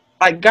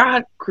 Like,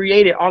 God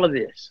created all of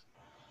this.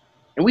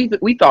 And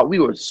we thought we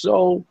were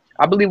so,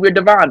 I believe we're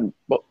divine,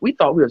 but we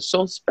thought we were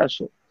so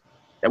special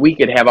that we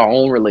could have our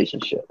own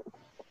relationship.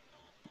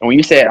 And when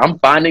you said, I'm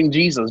finding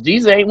Jesus,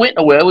 Jesus ain't went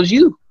nowhere, it was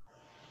you.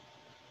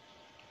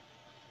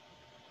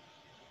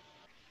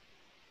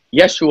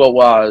 Yeshua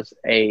was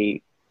a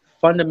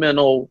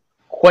fundamental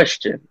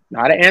question,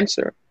 not an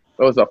answer.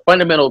 It was a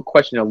fundamental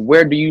question of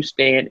where do you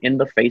stand in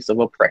the face of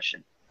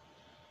oppression?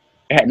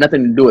 It had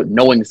nothing to do with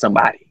knowing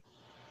somebody.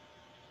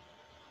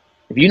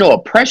 If you know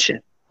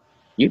oppression,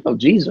 you know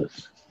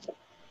Jesus.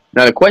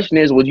 Now the question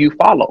is, would you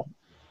follow?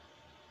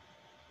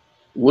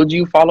 Would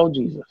you follow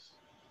Jesus?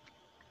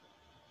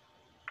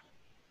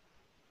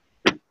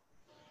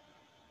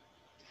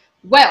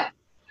 Well,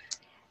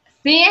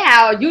 seeing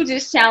how you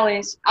just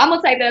challenged, I'm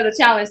gonna take that as a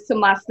challenge to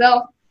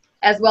myself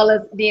as well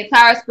as the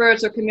entire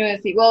spiritual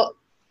community. Well,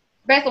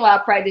 based on what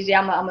I practice,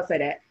 yeah, I'm gonna say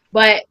that.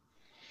 But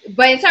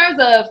in terms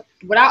of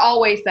what I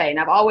always say, and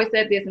I've always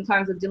said this in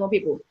terms of dealing with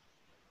people,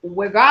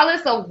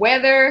 regardless of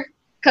whether,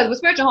 because with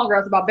Spiritual Homegirl,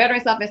 it's about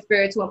bettering self and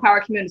spirit to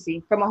empower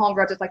community from a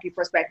homegirl just like you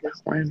perspective.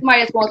 Somebody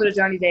that's going through the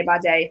journey day by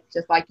day,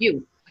 just like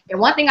you. And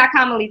one thing I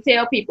commonly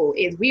tell people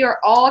is we are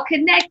all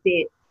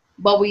connected,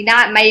 but we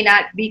may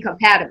not be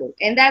compatible,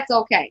 and that's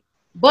okay.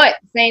 But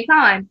at the same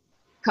time,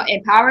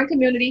 empowering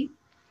community,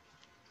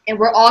 and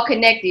we're all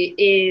connected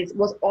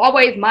was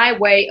always my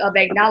way of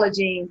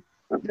acknowledging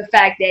the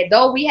fact that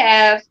though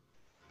I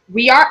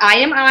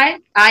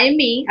am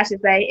me, I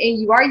should say,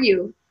 and you are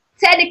you,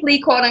 technically,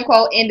 quote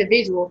unquote,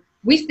 individual,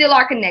 we still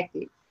are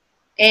connected.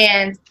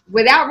 And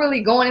without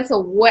really going into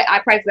what I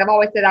practice, I've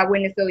always said I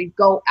wouldn't necessarily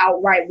go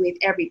outright with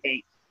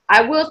everything.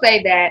 I will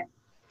say that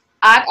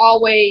I've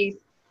always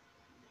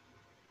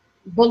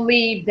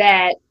believed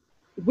that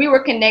we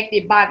were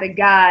connected by the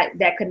God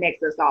that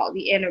connects us all,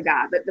 the inner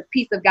God, the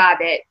piece of God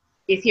that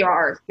is here on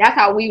earth. That's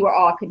how we were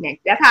all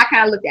connected. That's how I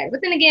kind of looked at it.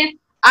 But then again,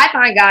 I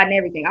find God in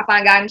everything. I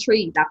find God in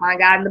trees. I find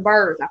God in the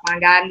birds. I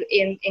find God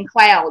in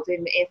clouds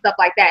and stuff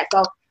like that.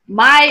 So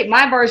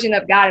my version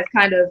of God is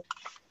kind of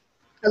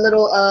a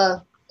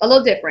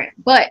little different.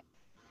 But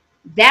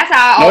that's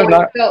how I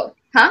always felt.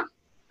 Huh?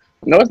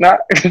 No, it's not.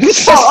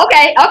 Oh,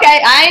 okay.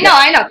 I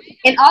know.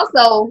 And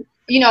also,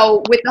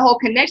 with the whole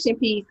connection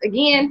piece,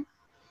 again,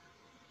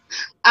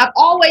 I've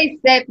always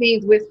said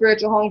things with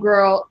Spiritual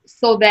Homegirl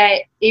so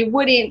that it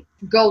wouldn't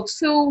go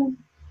too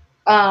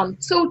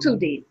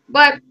deep.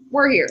 But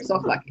we're here, so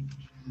fuck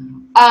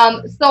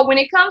it. So when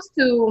it comes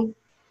to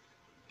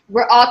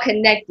we're all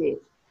connected,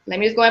 let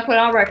me just go ahead and put it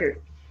on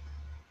record.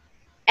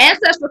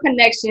 Ancestral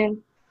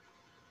connection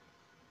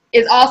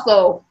is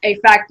also a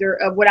factor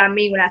of what I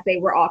mean when I say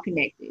we're all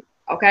connected.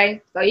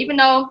 Okay? So even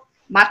though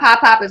my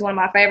pop is one of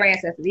my favorite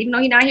ancestors, even though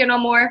he's not here no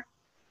more,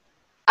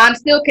 I'm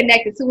still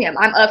connected to him.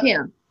 I'm of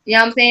him. You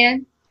know what I'm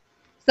saying?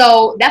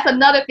 So that's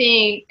another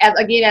thing as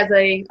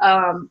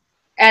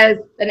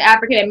an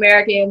African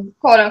American,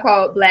 quote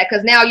unquote, black,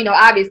 because now,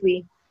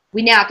 obviously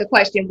we now have to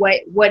question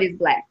what is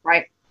black,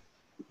 right?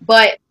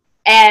 But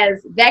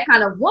as that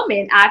kind of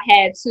woman, I've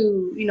had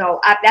to,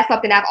 that's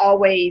something I've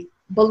always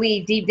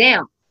believed deep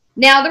down.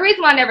 Now, the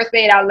reason why I never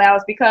say it out loud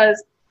is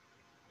because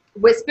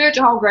with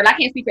Spiritual Homegirl, I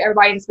can't speak for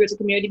everybody in the spiritual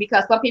community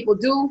because some people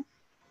do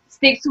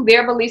stick to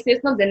their belief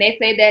systems and they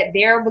say that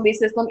their belief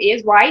system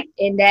is right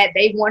and that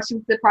they want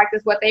you to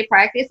practice what they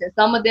practice. And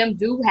some of them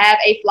do have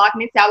a flock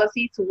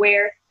mentality to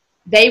where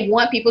they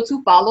want people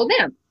to follow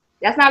them.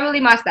 That's not really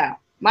my style.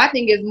 My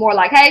thing is more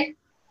like, hey,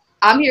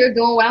 I'm here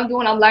doing what I'm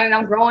doing. I'm learning,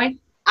 I'm growing.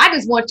 I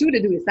just want you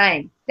to do the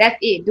same. That's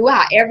it. Do it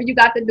however you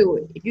got to do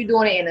it. If you're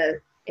doing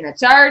it in a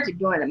church, if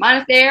you're doing it in a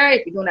monastery,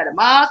 if you're doing it at a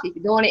mosque, if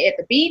you're doing it at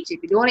the beach,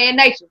 if you're doing it in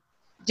nature,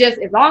 just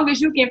as long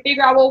as you can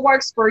figure out what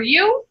works for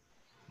you,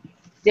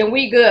 then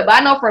we good. But I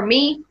know for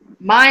me,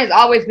 mine has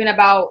always been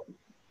about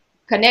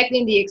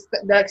connecting the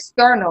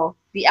external,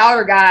 the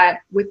outer God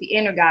with the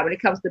inner God when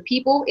it comes to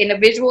people,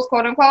 individuals,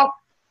 quote unquote,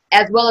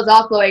 as well as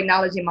also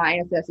acknowledging my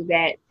ancestors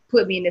that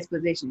put me in this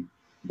position.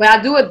 But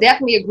I do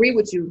definitely agree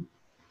with you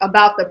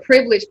about the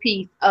privilege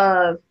piece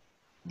of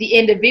the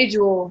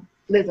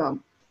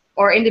individualism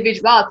or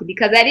individuality,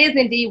 because that is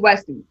indeed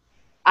Western.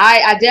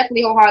 I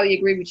definitely wholeheartedly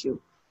agree with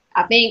you.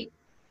 I think,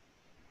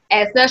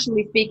 ancestral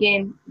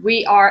speaking,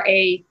 we are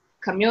a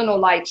communal,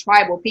 like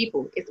tribal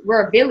people.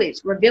 We're a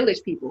village. We're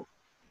village people.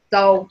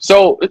 So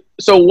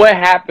what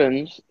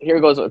happens? Here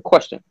goes a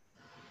question.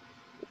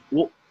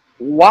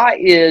 Why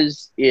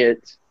is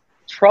it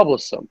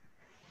troublesome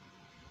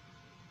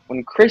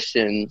when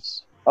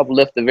Christians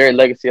uplift the very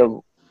legacy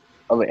of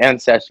an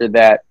ancestor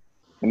that,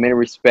 in many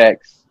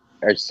respects,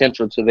 are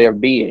central to their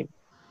being?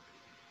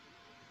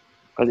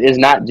 Because it's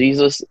not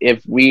Jesus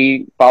if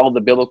we follow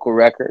the biblical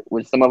record,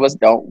 which some of us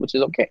don't, which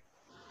is okay.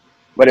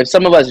 But if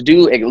some of us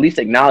do at least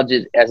acknowledge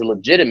it as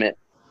legitimate,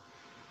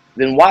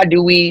 then why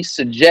do we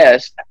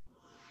suggest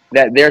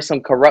that there's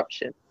some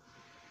corruption?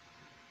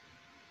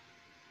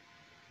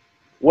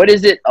 What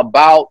is it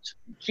about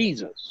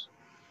Jesus?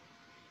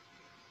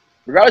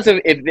 Regardless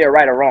of if they're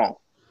right or wrong,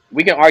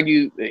 we can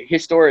argue the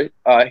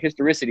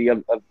historicity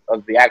of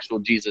the actual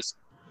Jesus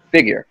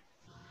figure.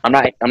 I'm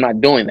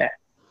not doing that.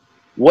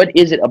 What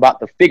is it about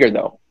the figure,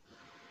 though,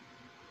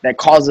 that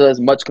causes us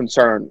much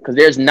concern? Because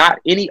there's not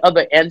any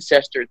other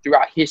ancestor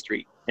throughout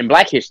history, in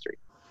Black history,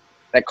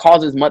 that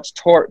causes much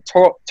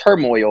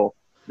turmoil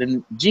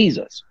than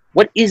Jesus.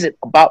 What is it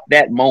about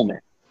that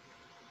moment?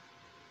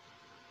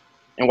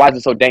 And why is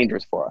it so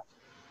dangerous for us?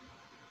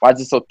 Why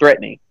is it so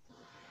threatening?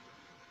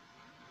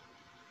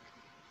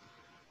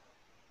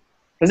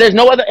 Because there's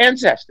no other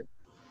ancestor.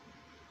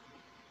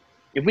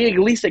 If we at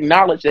least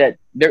acknowledge that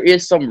there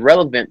is some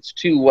relevance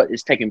to what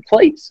is taking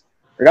place,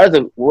 regardless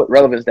of what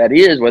relevance that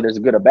is, whether it's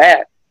good or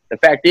bad, the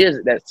fact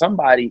is that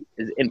somebody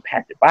is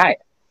impacted by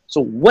it.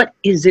 So what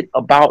is it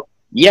about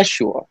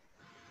Yeshua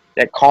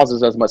that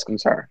causes us much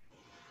concern?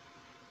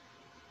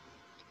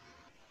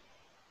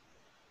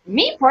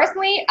 Me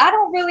personally, I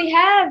don't really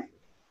have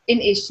an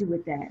issue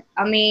with that.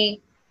 I mean,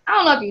 I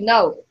don't know if you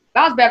know, but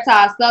I was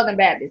baptized Southern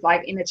Baptist,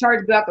 like in the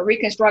church built the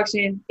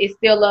reconstruction. It's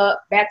still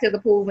up, back to the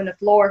pool in the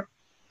floor,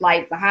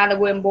 like behind the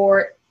wooden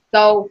board.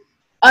 So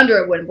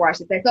under a wooden board, I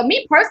should say. So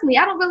me personally,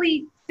 I don't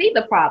really see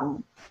the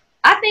problem.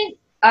 I think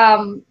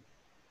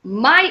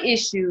my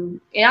issue,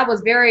 and I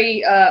was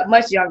very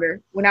much younger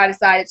when I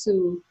decided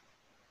to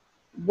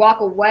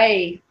walk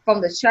away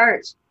from the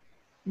church,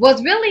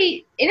 was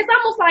really, and it's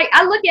almost like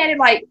I look at it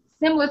like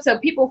similar to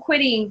people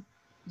quitting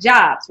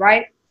jobs,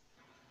 right?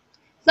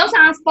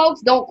 Sometimes folks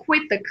don't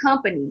quit the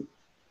company,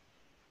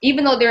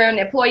 even though they're an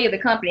employee of the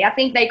company. I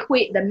think they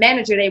quit the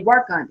manager they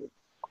work under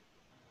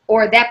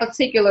or that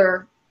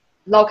particular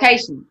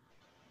location.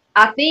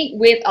 I think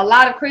with a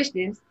lot of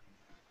Christians,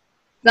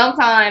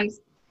 sometimes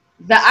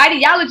the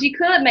ideology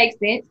could make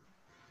sense,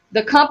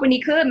 the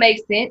company could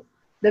make sense,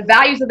 the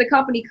values of the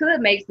company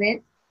could make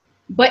sense,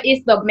 but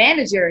it's the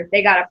manager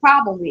they got a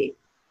problem with,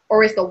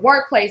 or it's the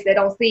workplace that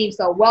don't seem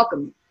so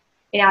welcoming.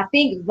 And I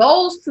think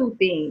those two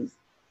things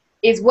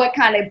is what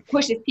kind of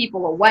pushes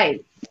people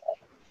away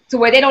to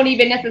where they don't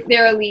even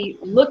necessarily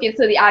look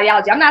into the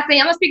ideology. I'm not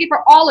speaking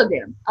for all of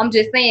them. I'm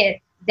just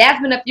saying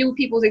that's been a few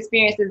people's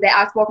experiences that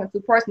I've spoken to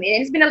personally.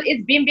 And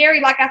it's been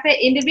very, like I said,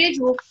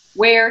 individual,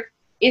 where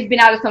it's been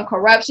out of some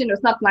corruption or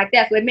something like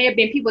that. So it may have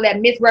been people that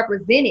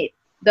misrepresented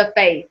the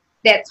faith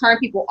that turned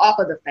people off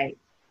of the faith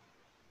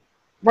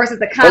versus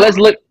the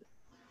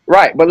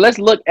But let's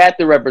look at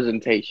the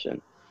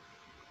representation.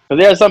 So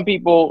there are some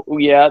people who,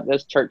 yeah,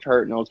 there's church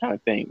hurt and those kind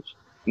of things.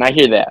 And I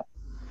hear that.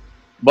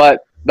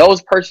 But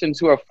those persons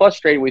who are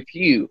frustrated with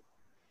you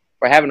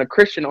for having a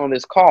Christian on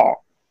this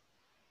call,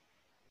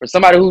 for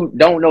somebody who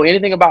don't know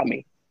anything about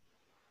me,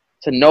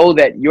 to know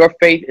that your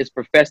faith is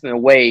professed in a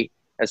way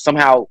that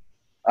somehow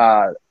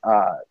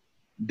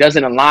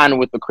doesn't align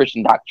with the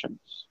Christian doctrines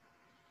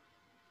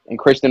and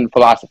Christian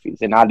philosophies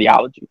and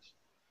ideologies.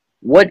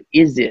 What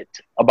is it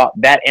about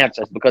that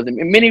ancestor? Because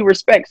in many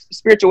respects,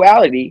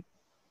 spirituality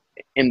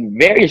in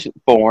various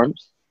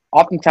forms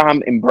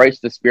oftentimes embrace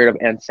the spirit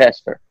of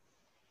ancestor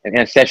and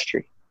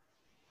ancestry.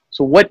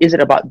 So what is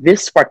it about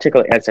this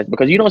particular ancestor?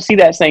 Because you don't see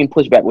that same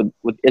pushback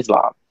with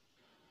Islam.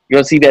 You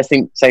don't see that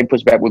same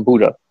pushback with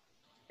Buddha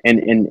and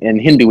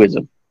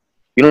Hinduism.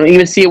 You don't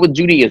even see it with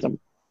Judaism.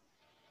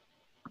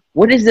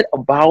 What is it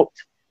about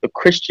the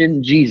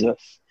Christian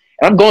Jesus?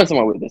 And I'm going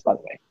somewhere with this, by the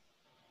way.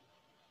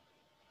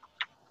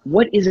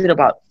 What is it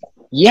about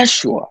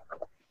Yeshua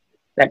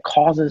that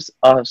causes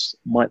us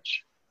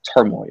much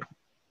turmoil?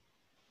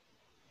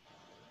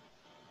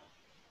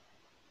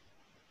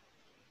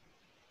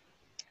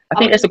 I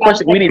think that's the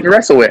question we need to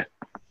wrestle with.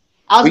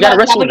 We got to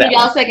wrestle with that. Give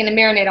y'all a second to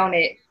marinate on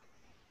it.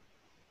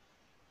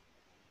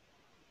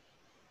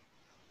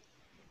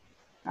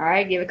 All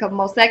right, give it a couple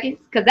more seconds,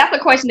 because that's a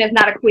question that's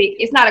not a quick.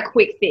 It's not a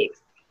quick fix.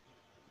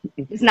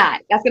 It's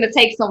not. That's gonna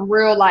take some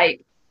real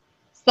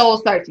soul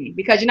searching,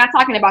 because you're not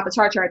talking about the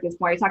church at this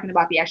point. You're talking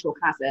about the actual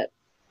concept.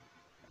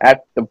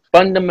 At the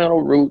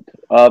fundamental root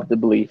of the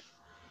belief,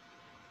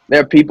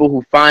 there are people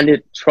who find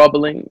it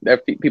troubling. There are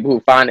people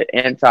who find it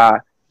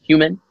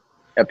anti-human.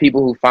 There are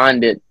people who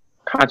find it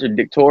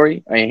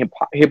contradictory and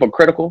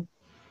hypocritical.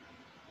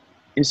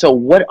 And so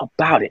what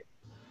about it?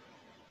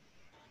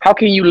 How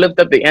can you lift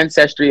up the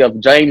ancestry of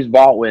James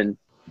Baldwin,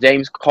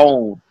 James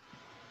Cone,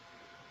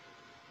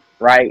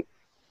 right?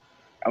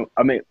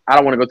 I mean, I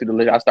don't want to go through the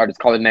list. I started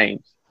calling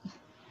names,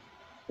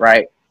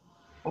 right?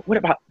 But what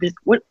about this?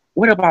 What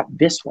about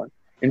this one?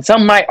 And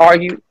some might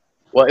argue,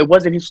 well, it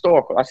wasn't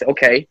historical. I said,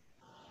 okay,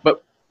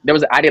 but there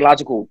was an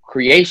ideological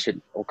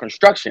creation or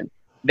construction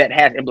that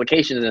has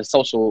implications in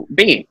social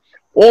being.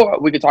 Or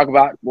we could talk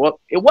about, well,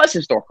 it was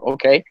historical.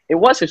 Okay, it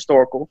was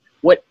historical.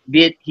 What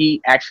did he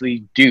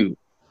actually do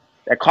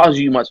that caused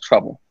you much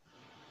trouble?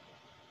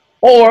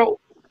 Or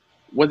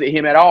was it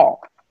him at all?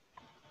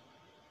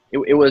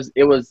 It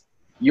was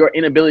your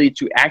inability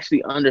to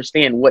actually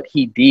understand what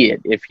he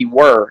did, if he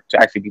were to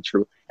actually be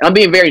true. And I'm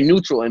being very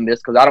neutral in this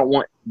because I don't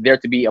want there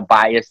to be a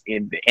bias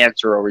in the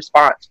answer or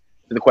response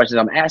to the questions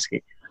I'm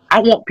asking. I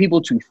want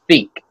people to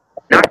think,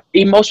 not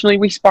emotionally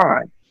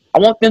respond. I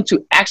want them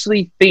to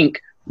actually think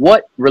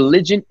what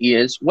religion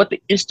is, what the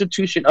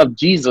institution of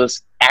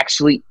Jesus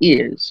actually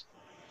is.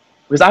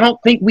 Because I don't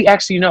think we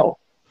actually know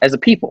as a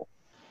people,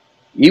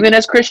 even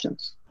as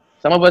Christians.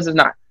 Some of us is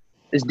not.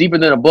 It's deeper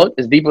than a book.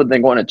 It's deeper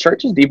than going to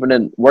church. It's deeper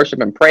than worship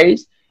and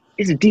praise.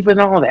 It's deeper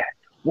than all that.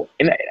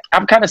 And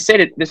I've kind of said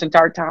it this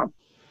entire time.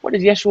 What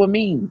does Yeshua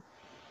mean?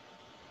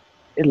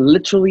 It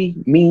literally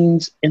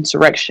means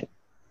insurrection.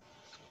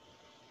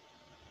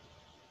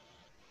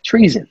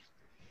 Treason.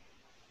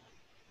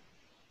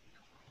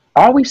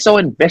 Are we so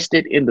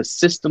invested in the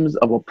systems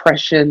of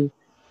oppression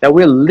that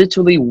we're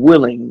literally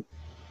willing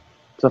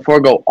to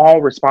forego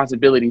all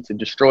responsibility to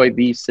destroy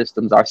these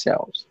systems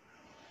ourselves?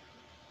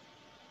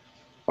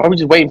 Or are we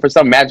just waiting for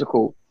some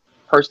magical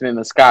person in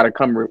the sky to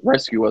come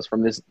rescue us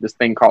from this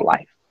thing called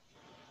life?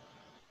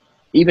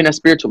 Even as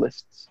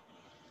spiritualists.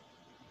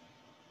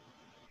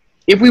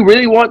 If we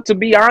really want to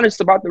be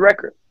honest about the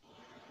record,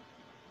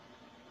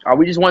 Or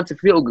we just want to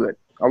feel good?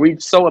 Are we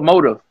so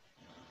emotive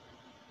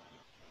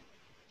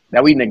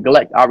that we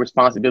neglect our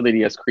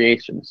responsibility as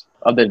creations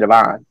of the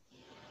divine?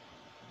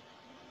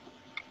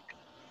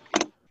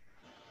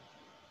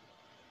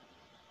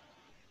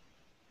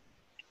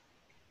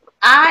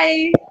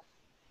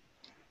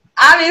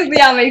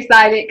 I'm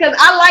excited because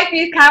I like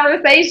these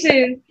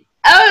conversations.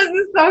 Oh,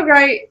 this is so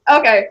great.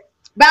 Okay.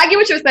 But I get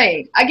what you're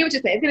saying.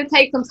 It's going to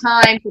take some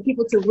time for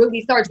people to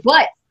really search.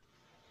 But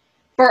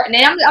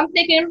now I'm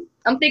thinking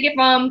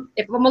from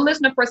a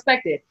listener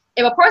perspective.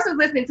 If a person's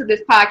listening to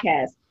this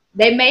podcast,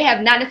 they may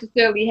have not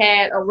necessarily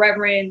had a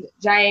Reverend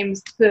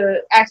James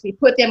to actually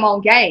put them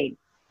on game.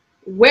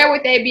 Where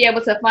would they be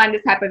able to find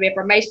this type of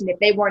information if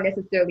they weren't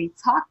necessarily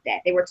taught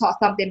that? They were taught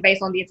something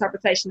based on the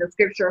interpretation of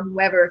scripture or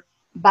whoever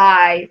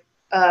by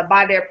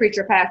their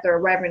preacher, pastor, or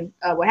reverend,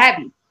 what have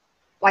you.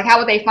 Like, how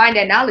would they find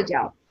that knowledge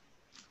out?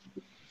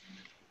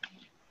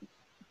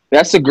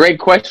 That's a great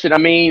question. I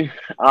mean,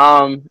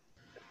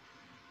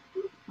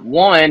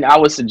 one, I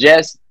would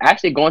suggest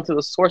actually going to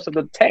the source of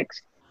the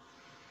text.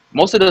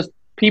 Most of the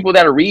people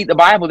that read the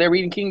Bible, they're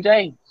reading King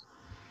James,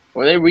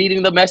 or they're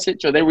reading the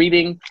Message, or they're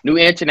reading New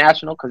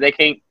International because they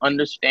can't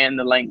understand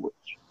the language.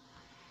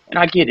 And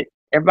I get it.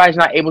 Everybody's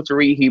not able to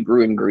read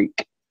Hebrew and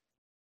Greek.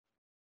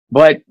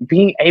 But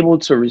being able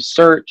to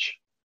research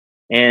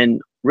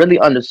and really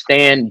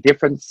understand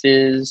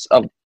differences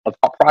of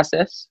thought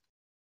process,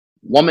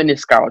 womanist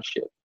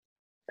scholarship.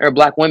 There are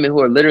Black women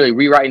who are literally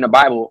rewriting the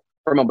Bible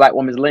from a Black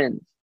woman's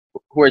lens,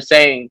 who are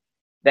saying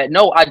that,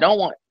 no, I don't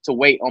want to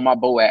wait on my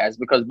Boaz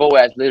because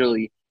Boaz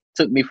literally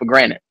took me for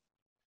granted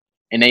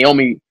and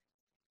Naomi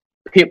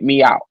pimped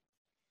me out.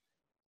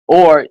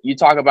 Or you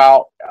talk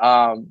about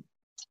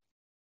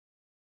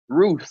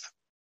Ruth,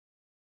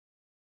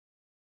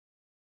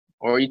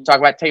 or you talk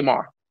about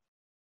Tamar,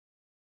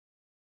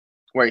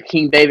 where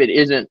King David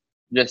isn't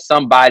just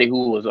somebody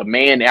who was a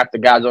man after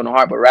God's own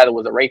heart, but rather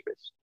was a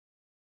rapist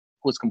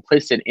who was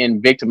complicit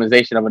in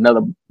victimization of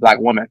another Black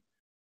woman.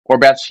 Or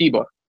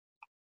Bathsheba,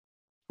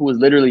 who was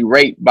literally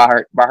raped by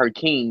her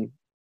king,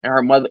 and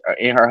her mother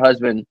and her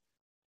husband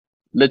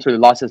literally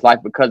lost his life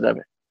because of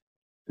it.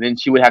 And then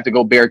she would have to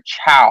go bear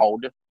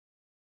child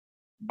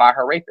by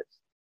her rapist.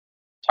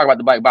 Talk about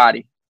the Black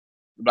body,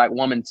 the Black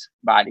woman's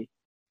body.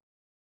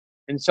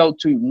 And so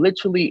to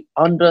literally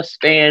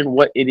understand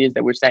what it is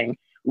that we're saying,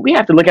 we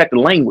have to look at the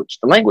language.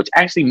 The language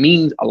actually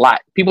means a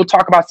lot. People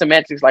talk about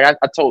semantics. Like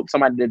I told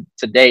somebody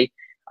today,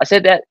 I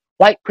said that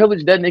white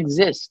privilege doesn't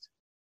exist.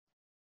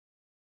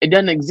 It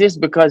doesn't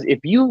exist because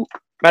matter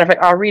of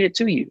fact, I'll read it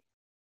to you.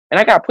 And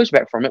I got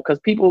pushback from it because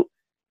people,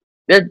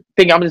 they're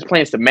thinking I'm just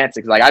playing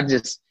semantics. Like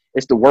it's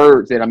the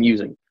words that I'm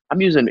using. I'm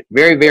using it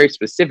very, very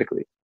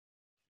specifically.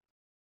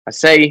 I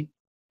say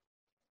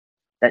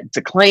that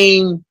to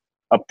claim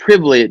a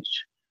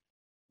privilege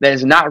that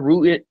is not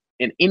rooted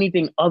in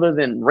anything other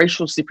than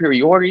racial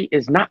superiority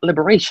is not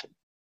liberation.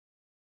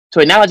 To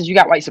acknowledge that you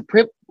got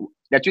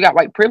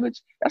white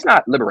privilege, that's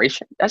not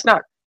liberation. That's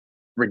not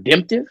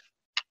redemptive.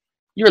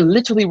 You're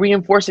literally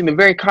reinforcing the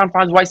very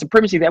confines of white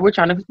supremacy that we're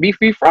trying to be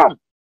free from.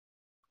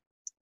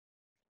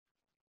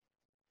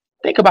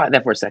 Think about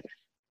that for a second.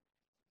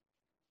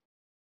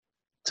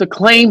 To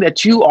claim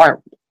that you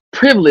are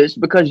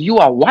privileged because you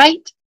are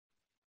white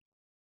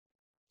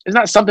is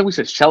not something we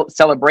should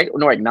celebrate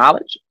nor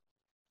acknowledge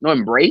nor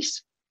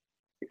embrace.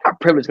 You're not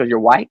privileged because you're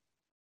white.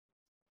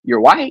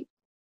 You're white.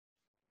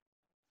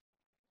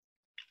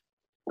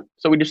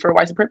 So we destroy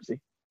white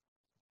supremacy.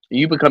 And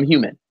you become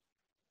human.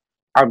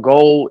 Our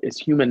goal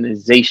is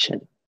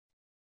humanization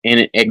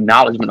and an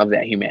acknowledgement of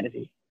that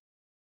humanity,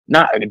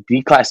 not a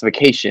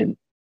declassification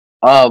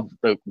of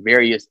the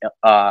various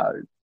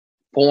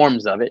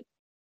forms of it.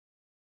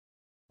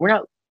 We're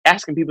not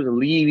asking people to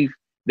leave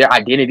their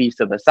identities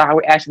to the side.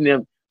 We're asking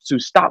them to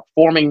stop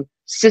forming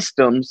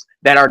systems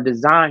that are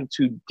designed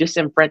to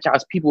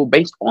disenfranchise people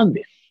based on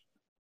them.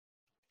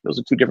 Those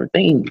are two different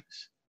things.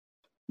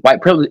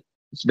 White privilege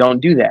don't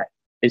do that.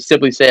 It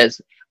simply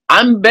says,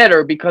 I'm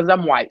better because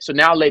I'm white, so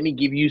now let me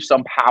give you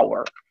some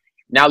power.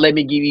 Now let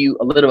me give you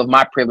a little of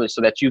my privilege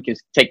so that you can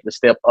take the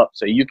step up,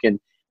 so you can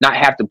not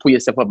have to pull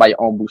yourself up by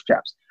your own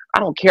bootstraps. I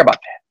don't care about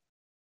that.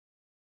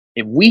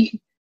 If we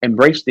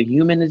embrace the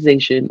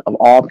humanization of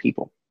all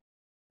people,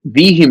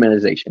 the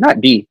humanization,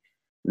 not the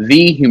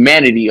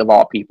humanity of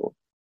all people,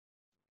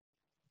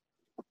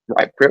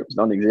 white privilege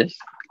don't exist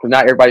because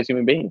not everybody's a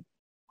human being.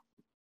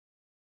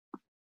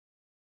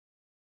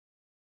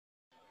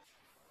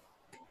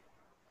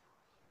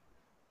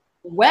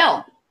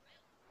 Well,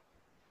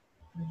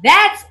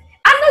 I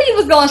knew you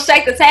was going to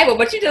shake the table,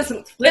 but you just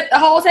flipped the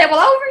whole table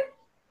over?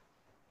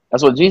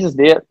 That's what Jesus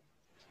did.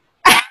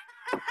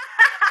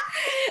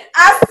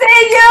 I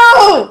see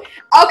you!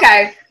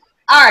 Okay.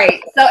 All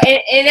right. So,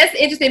 and that's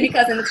interesting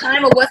because in the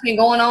time of what's been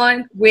going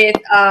on with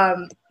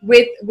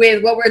what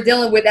we're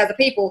dealing with as a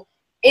people,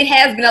 it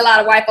has been a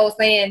lot of white folks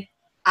saying,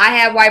 I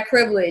have white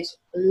privilege.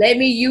 Let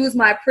me use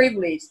my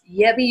privilege.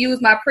 Let me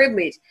use my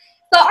privilege.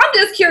 So I'm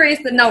just curious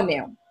to know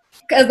now.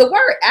 because the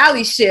word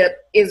allyship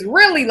is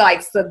really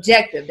like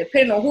subjective.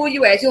 Depending on who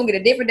you ask, you're gonna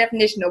get a different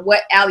definition of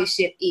what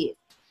allyship is.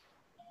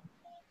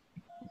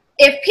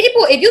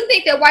 If you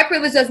think that white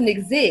privilege doesn't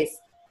exist,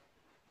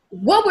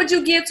 what would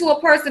you give to a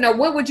person, or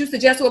what would you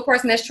suggest to a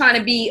person that's trying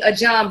to be a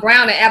John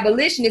Brown, an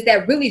abolitionist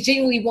that really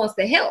genuinely wants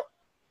to help?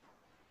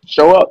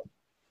 Show up.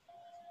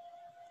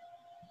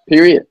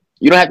 Period.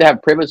 You don't have to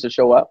have privilege to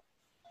show up.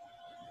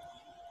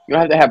 You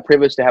don't have to have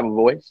privilege to have a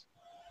voice.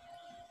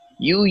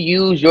 You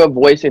use your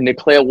voice and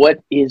declare what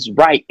is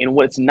right, and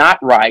what's not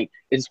right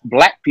is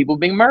black people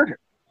being murdered.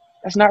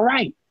 That's not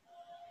right.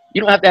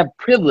 You don't have to have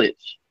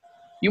privilege.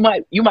 You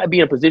might be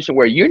in a position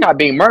where you're not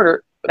being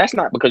murdered, but that's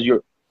not because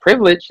you're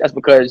privileged. That's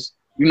because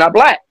you're not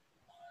black.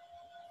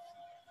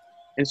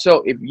 And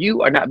so if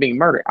you are not being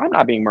murdered, I'm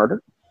not being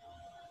murdered,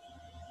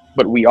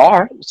 but we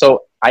are.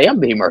 So I am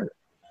being murdered.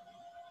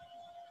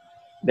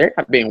 They're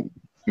not being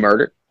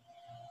murdered,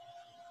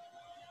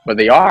 but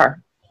they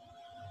are,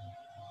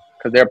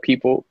 because there are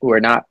people who are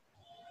not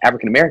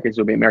African Americans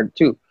who are being murdered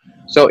too.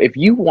 So if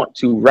you want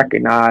to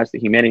recognize the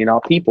humanity in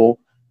all people,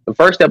 the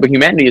first step of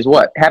humanity is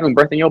what? Having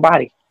breath in your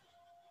body.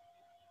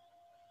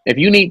 If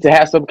you need to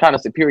have some kind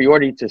of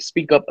superiority to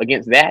speak up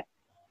against that,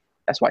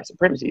 that's white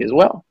supremacy as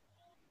well.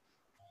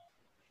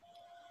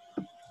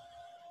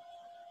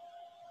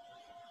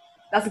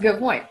 That's a good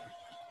point.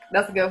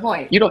 That's a good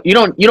point. You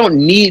don't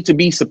need to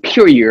be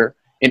superior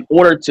in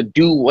order to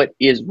do what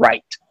is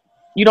right.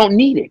 You don't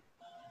need it.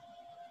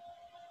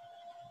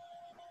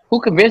 Who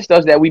convinced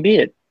us that we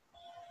did?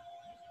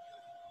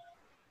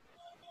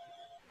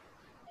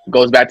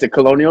 Goes back to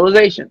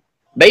colonialization.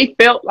 They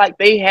felt like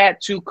they had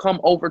to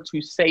come over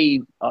to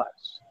save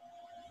us.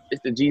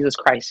 It's the Jesus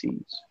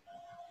crises.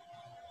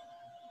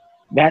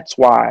 That's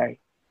why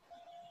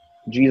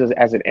Jesus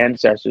as an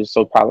ancestor is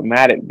so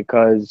problematic,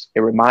 because it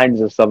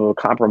reminds us of a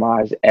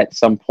compromise at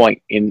some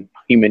point in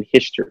human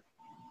history.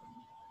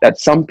 That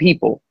some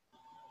people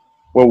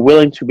were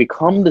willing to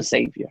become the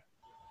savior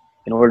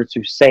in order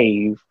to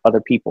save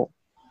other people.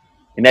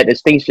 And that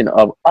distinction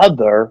of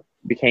other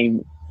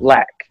became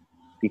black,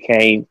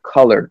 became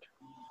colored,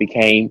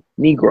 became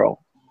Negro.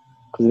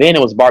 Because then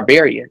it was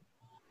barbarian.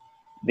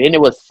 Then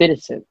it was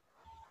citizen.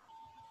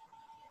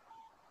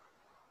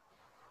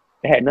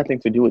 It had nothing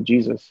to do with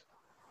Jesus.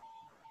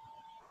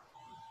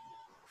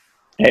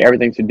 It had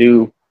everything to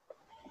do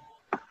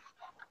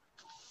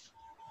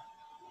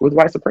with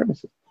white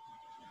supremacy.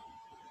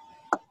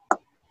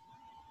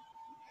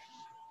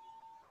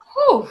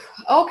 Whew,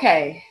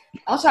 okay.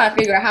 I'm trying to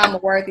figure out how I'm going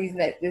to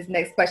word this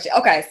next question.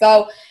 Okay,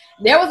 so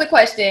there was a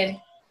question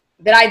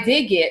that I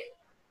did get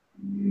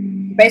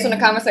based on the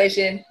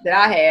conversation that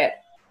I had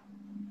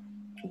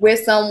with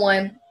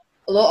someone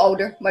a little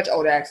older, much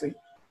older actually,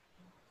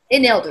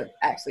 an elder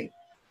actually.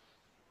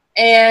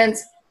 And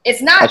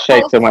it's not... I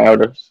shake to my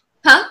elders.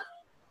 Huh?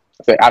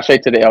 I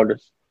shake to the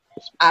elders.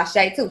 I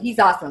shake too. He's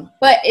awesome.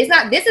 But it's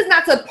not... This is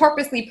not to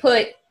purposely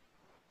put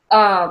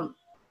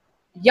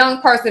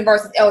young person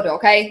versus elder,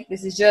 okay?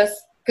 This is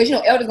just... Because, you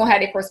know, elders going to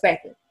have their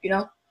perspective, you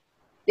know?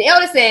 The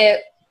elder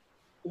said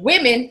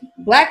women,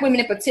 black women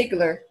in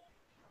particular,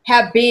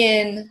 have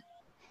been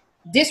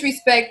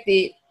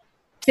disrespected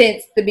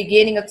since the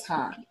beginning of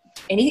time.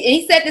 And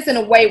he said this in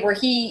a way where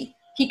you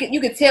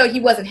could tell he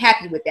wasn't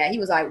happy with that. He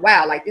was like,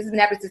 wow, like this has been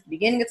happening since the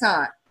beginning of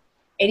time.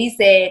 And he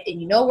said,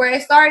 and you know where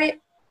it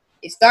started?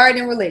 It started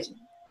in religion.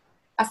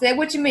 I said,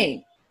 what you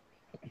mean?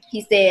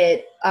 He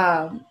said,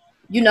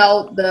 you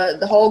know,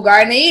 the whole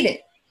Garden of Eden.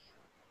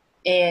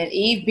 And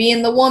Eve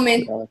being the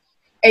woman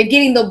and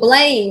getting the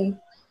blame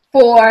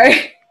for, and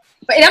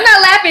I'm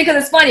not laughing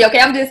because it's funny, okay?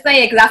 I'm just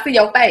saying because I see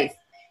your face.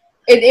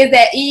 It is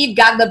that Eve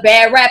got the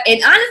bad rap.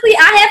 And honestly,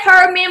 I have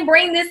heard men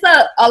bring this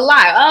up a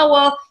lot. Oh,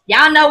 well,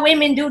 y'all know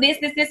women do this,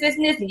 and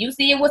this. And you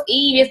see it with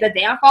Eve. It's the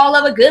downfall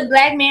of a good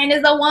black man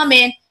is a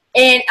woman.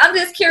 And I'm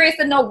just curious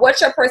to know what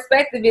your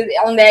perspective is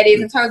on that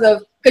is in terms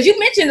of, because you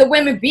mentioned the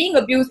women being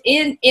abused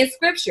in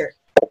scripture.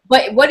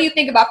 But what do you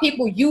think about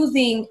people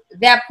using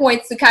that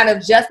point to kind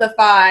of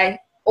justify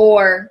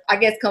or I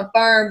guess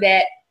confirm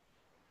that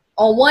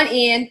on one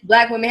end,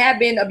 black women have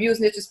been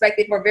abused and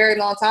disrespected for a very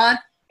long time.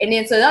 And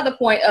then to the other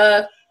point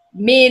of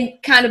men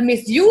kind of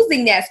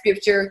misusing that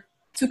scripture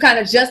to kind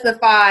of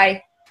justify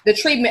the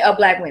treatment of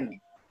black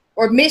women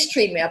or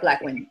mistreatment of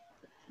black women.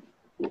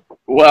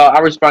 Well, I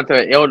respond to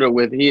the elder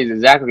with he is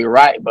exactly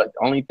right. But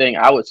the only thing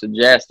I would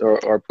suggest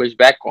or push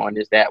back on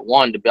is that,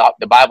 one,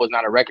 the Bible is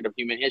not a record of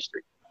human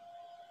history.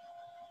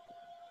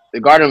 The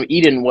Garden of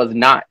Eden was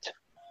not,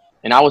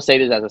 and I would say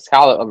this as a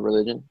scholar of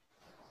religion,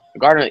 the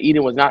Garden of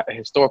Eden was not a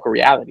historical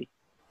reality.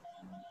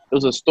 It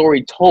was a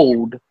story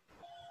told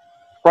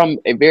from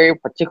a very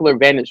particular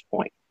vantage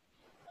point.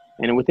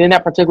 And within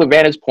that particular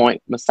vantage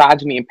point,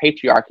 misogyny and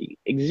patriarchy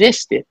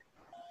existed.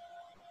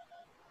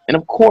 And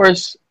of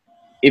course,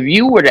 if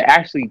you were to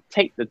actually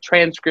take the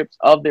transcripts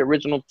of the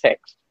original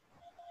text,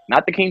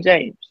 not the King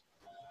James,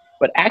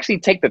 but actually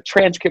take the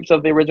transcripts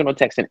of the original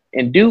text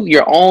and do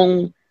your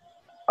own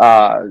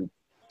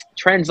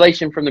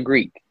translation from the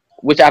Greek,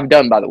 which I've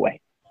done, by the way.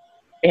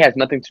 It has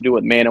nothing to do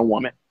with man and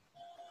woman.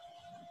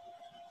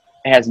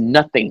 has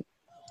nothing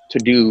to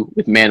do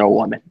with man or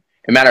woman.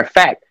 As a matter of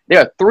fact, there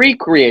are 3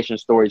 creation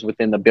stories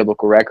within the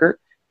biblical record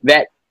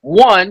that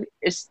one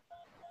is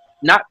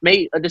not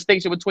made a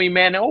distinction between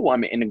man or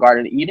woman in the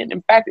Garden of Eden.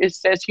 In fact, it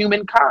says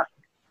humankind.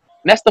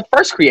 And that's the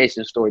first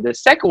creation story. The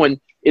second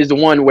one is the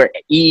one where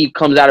Eve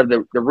comes out of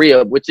the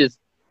rib, which is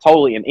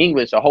totally in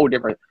English, a whole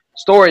different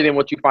story than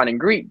what you find in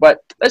Greek. But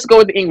let's go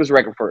with the English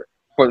record for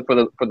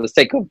the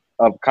sake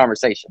of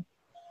conversation.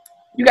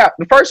 You got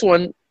the first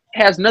one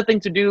has nothing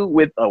to do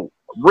with a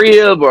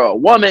rib or a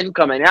woman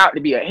coming out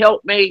to be a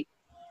helpmate.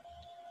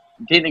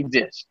 Didn't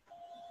exist.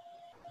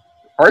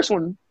 First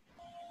one.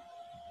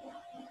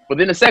 But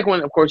then the second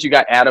one, of course, you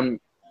got Adam.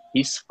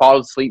 He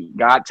falls asleep.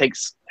 God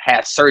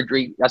has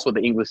surgery. That's what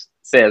the English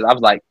says. I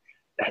was like,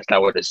 that's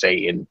not what they say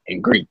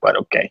in Greek, but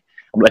okay.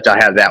 I'll let y'all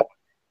have that one.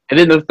 And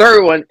then the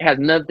third one has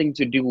nothing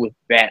to do with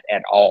that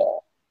at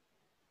all.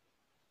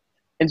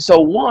 And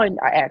so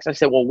I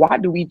said, well, why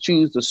do we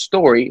choose the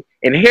story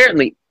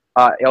inherently,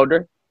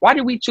 Elder? Why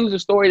did we choose a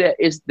story that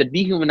is the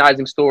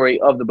dehumanizing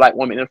story of the black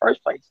woman in the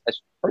first place? That's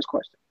the first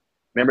question.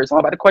 Remember, it's all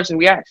about the question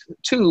we asked.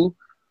 2,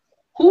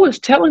 who is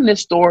telling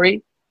this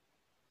story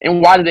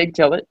and why did they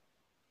tell it?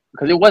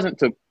 Because it wasn't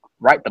to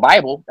write the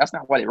Bible. That's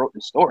not why they wrote the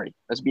story.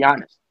 Let's be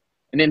honest.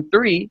 And then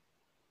 3,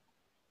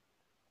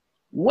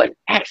 what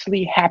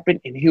actually happened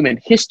in human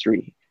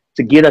history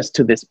to get us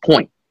to this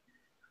point?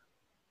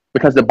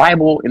 Because the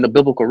Bible in the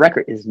biblical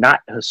record is not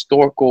a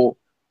historical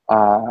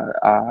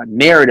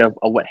narrative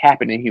of what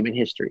happened in human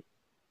history.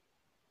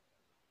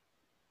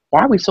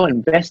 Why are we so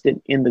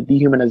invested in the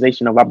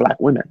dehumanization of our black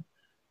women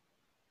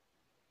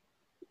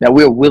that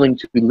we're willing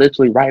to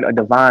literally write a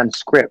divine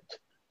script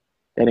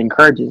that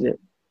encourages it?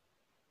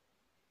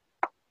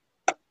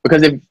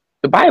 Because if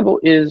the Bible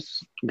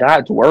is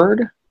God's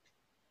word,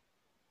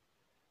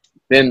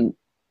 then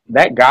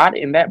that God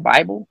in that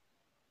Bible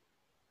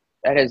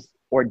that has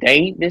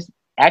ordained this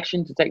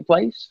action to take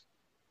place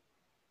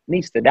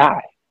needs to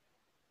die.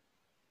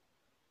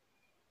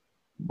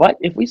 But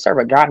if we serve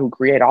a God who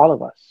created all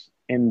of us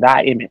in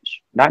thy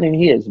image, not in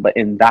his, but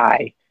in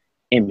thy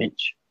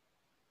image,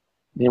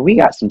 then we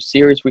got some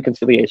serious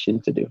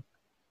reconciliation to do.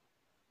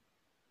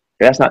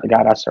 That's not the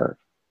God I serve.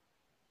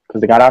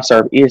 Because the God I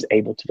serve is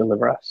able to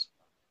deliver us.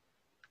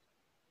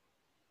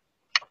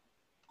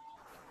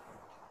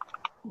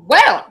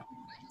 Well,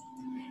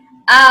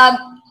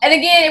 and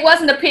again, it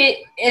wasn't a pit.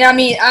 And I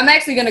mean, I'm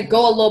actually going to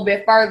go a little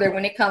bit further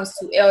when it comes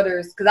to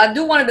elders, because I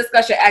do want to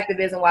discuss your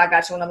activism while I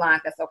got you on the line.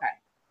 That's okay.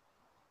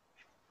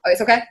 Oh,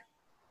 it's okay?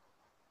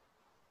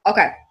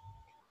 Okay.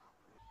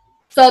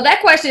 So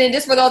that question, and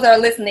just for those that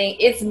are listening,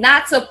 it's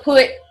not to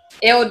put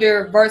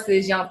elder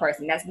versus young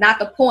person. That's not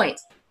the point.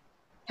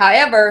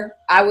 However,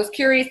 I was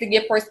curious to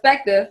get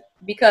perspective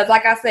because,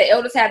 like I said,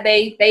 elders have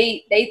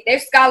they're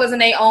scholars in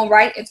their own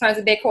right in terms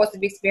of their course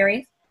of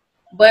experience.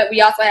 But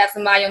we also have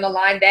somebody on the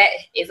line that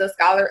is a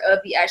scholar of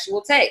the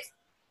actual text.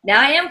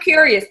 Now, I am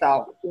curious,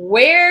 though,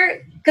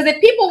 because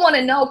if people want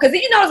to know, because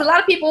you know, there's a lot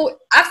of people,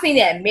 I've seen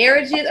it at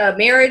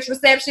marriage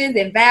receptions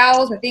and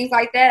vows and things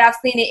like that. I've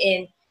seen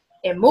it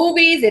in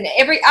movies and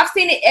I've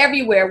seen it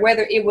everywhere,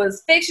 whether it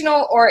was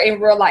fictional or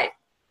in real life,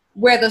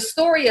 where the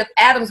story of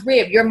Adam's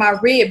rib, you're my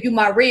rib, you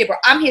my rib, or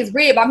I'm his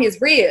rib, I'm his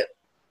rib.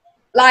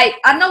 Like,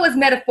 I know it's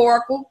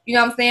metaphorical, you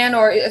know what I'm saying,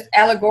 or it's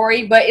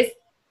allegory, but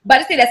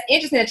I say that's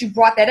interesting that you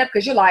brought that up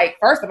because you're like,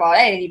 first of all,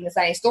 that ain't even the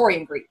same story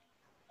in Greek.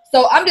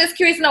 So I'm just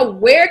curious to know,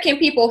 where can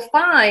people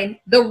find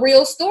the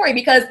real story?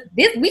 Because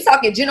we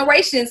talking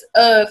generations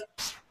of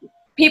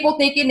people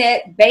thinking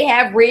that they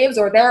have ribs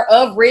or they're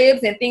of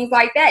ribs and things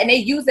like that. And they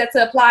use that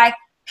to apply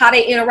how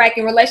they interact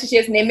in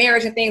relationships and their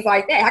marriage and things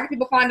like that. How can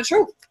people find the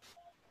truth?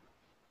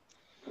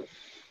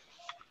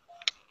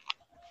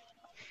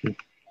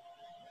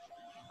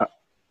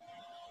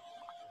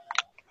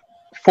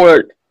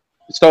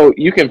 So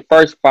you can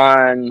first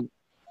find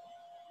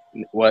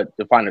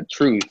to find the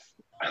truth.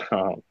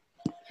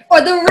 Or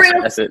the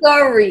real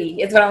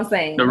story is what I'm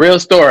saying. The real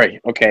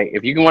story. Okay.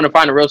 If you want to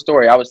find the real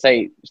story, I would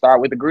say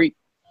start with the Greek.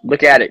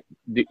 Look at it.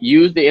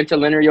 Use the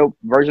interlinear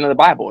version of the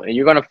Bible. And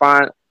you're going to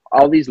find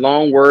all these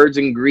long words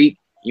in Greek.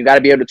 You got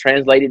to be able to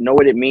translate it, know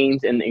what it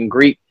means. And in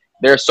Greek,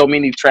 there are so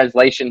many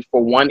translations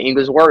for one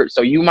English word.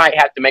 So you might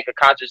have to make a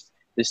conscious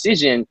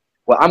decision.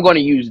 Well, I'm going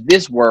to use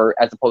this word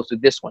as opposed to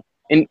this one.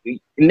 And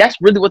that's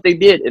really what they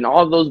did in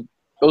all of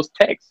those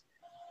texts.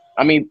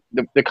 I mean,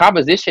 the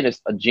composition is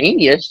a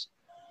genius,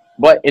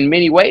 but in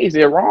many ways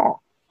they're wrong.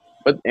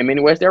 But in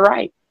many ways they're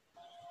right.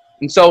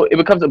 And so it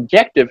becomes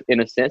objective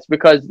in a sense,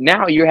 because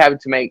now you're having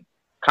to make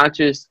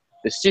conscious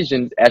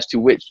decisions as to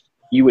which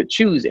you would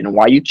choose and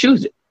why you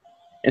choose it.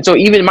 And so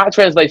even my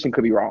translation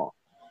could be wrong.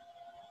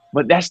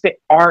 But that's the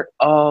art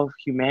of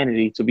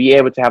humanity, to be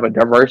able to have a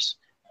diverse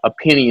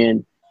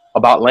opinion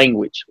about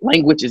language.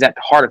 Language is at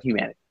the heart of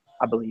humanity,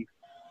 I believe.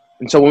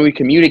 And so when we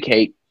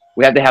communicate,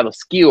 we have to have the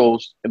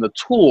skills and the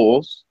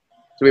tools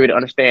to be able to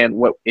understand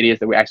what it is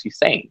that we're actually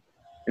saying.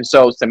 And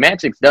so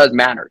semantics does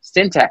matter.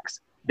 Syntax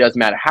does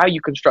matter. How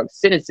you construct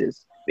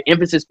sentences, the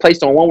emphasis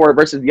placed on one word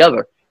versus the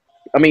other.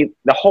 I mean,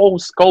 the whole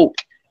scope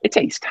It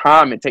takes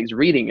time. It takes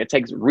reading. It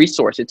takes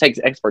resource. It takes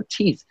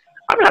expertise.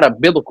 I'm not a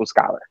biblical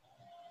scholar.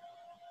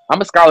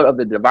 I'm a scholar of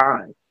the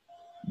divine,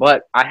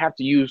 but I have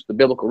to use the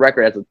biblical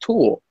record as a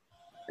tool.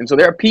 And so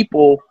there are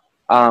people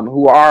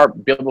who are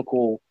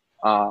biblical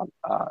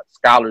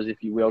scholars,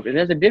 if you will, and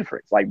there's a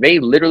difference. Like they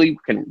literally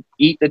can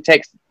eat the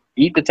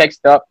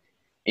text up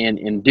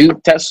and do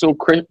textual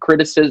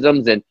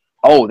criticisms, and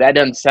oh, that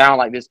doesn't sound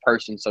like this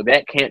person, so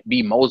that can't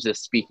be Moses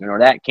speaking, or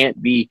that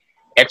can't be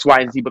X, Y,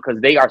 and Z, because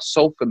they are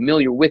so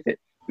familiar with it.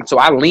 And so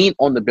I lean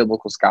on the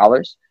biblical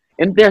scholars,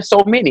 and there's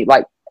so many,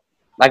 like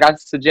I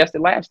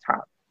suggested last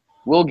time.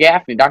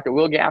 Dr.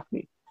 Will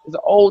Gaffney is an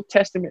Old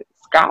Testament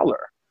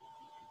scholar.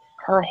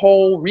 Her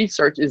whole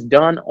research is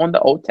done on the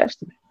Old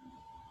Testament.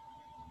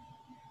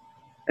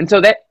 And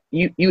so that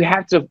you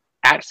have to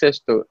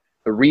access the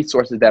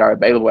resources that are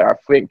available at our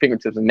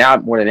fingertips. And now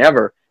more than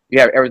ever,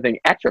 you have everything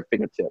at your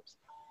fingertips.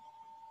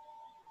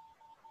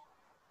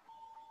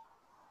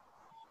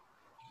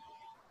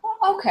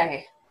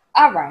 Okay.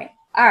 All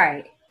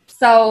right.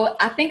 So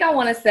I think I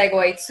want to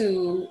segue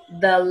to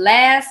the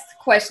last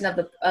question of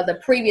the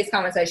previous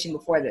conversation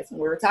before this. And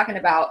we were talking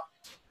about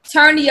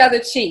turn the other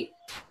cheek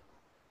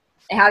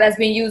and how that's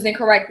been used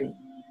incorrectly.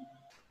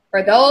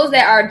 For those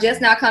that are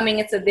just now coming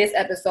into this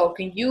episode,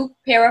 can you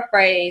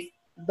paraphrase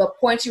the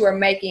point you were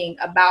making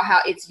about how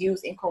it's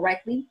used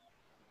incorrectly?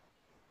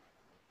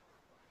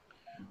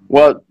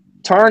 Well,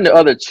 turn the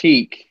other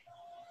cheek,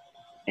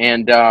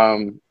 and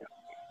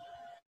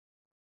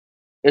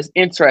it's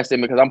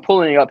interesting because I'm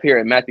pulling it up here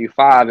at Matthew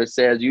 5. It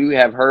says, you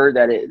have heard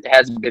that it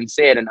has been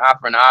said, an eye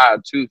for an eye,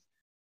 a tooth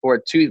for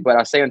a tooth. But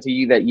I say unto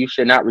you that you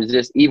should not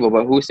resist evil,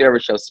 but whosoever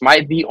shall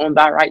smite thee on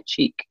thy right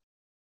cheek,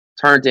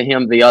 turn to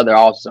him the other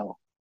also.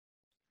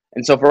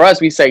 And so for us,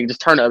 we say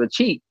just turn the other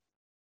cheek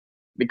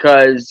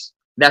because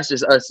that's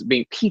just us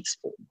being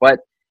peaceful. But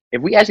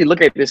if we actually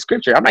look at this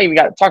scripture, I'm not even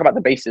got to talk about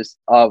the basis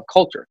of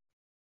culture.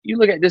 You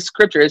look at this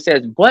scripture, it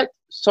says, but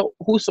so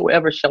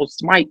whosoever shall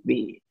smite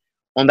thee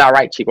on thy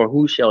right cheek, or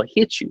who shall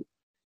hit you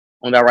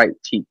on thy right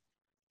cheek,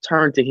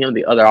 turn to him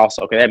the other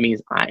also. Okay, that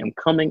means I am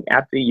coming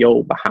after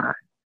your behind.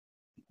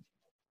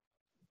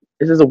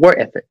 This is a word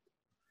ethic.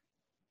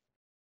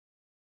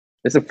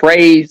 It's a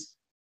phrase,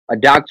 a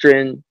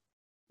doctrine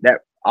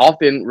that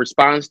often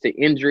responds to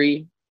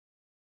injury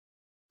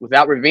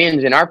without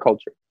revenge in our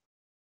culture.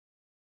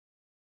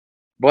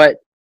 But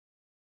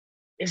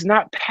it's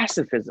not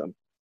pacifism.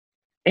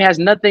 It has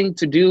nothing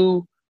to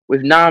do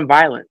with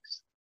nonviolence.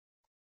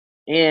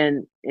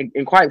 And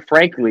quite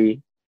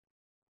frankly,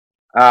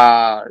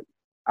 I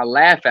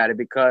laugh at it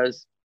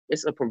because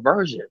it's a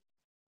perversion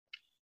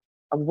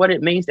of what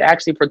it means to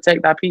actually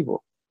protect our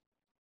people.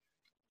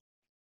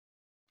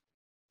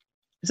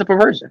 It's a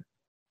perversion.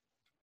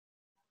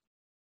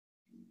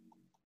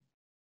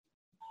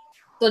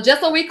 So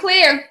just so we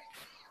clear,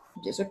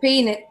 just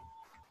repeating it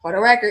for the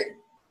record,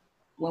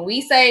 when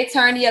we say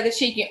turn the other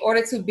cheek in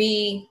order to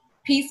be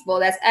peaceful,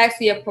 that's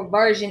actually a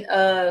perversion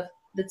of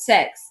the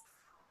text.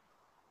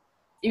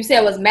 You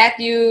said it was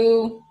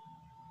Matthew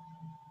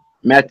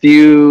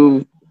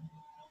 5,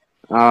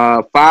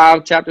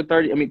 chapter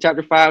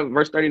 5,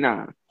 verse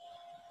 39.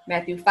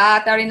 Matthew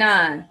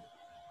 5:39.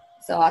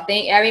 So I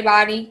think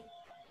everybody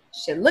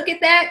should look at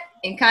that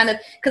and kind of,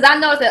 because I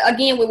know that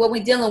again with what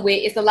we're dealing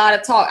with, it's a lot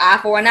of talk, eye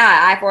for an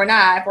eye, eye for an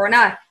eye, eye for an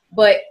eye.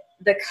 But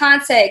the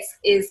context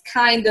is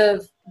kind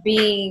of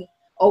being,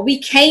 oh,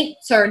 we can't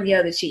turn the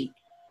other cheek.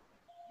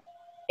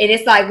 And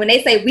it's like when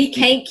they say we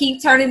can't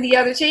keep turning the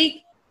other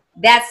cheek,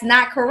 that's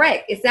not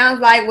correct. It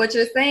sounds like what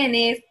you're saying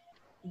is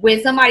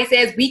when somebody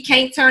says we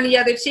can't turn the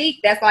other cheek,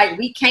 that's like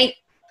we can't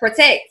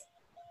protect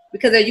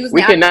because they're using.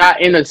 We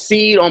cannot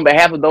intercede on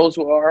behalf of those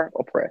who are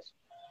oppressed.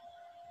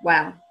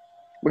 Wow.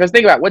 Because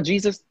think about what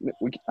Jesus,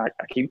 I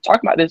keep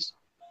talking about this,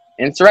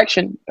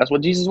 insurrection, that's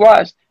what Jesus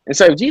was. And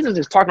so if Jesus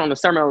is talking on the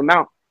Sermon on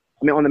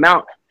the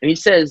Mount, and he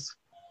says,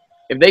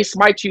 if they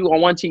smite you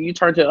on one cheek, you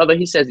turn to the other,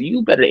 he says,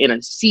 you better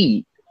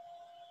intercede.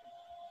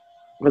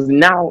 Because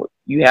now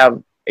you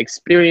have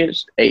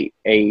experienced a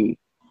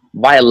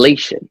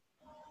violation,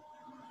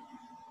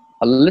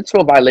 a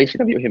literal violation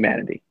of your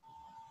humanity.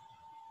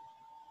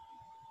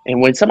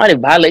 And when somebody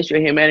violates your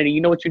humanity,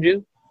 you know what you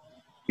do?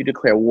 You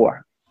declare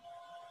war.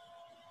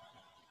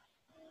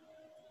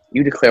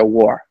 You declare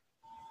war.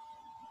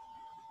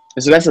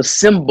 And so that's a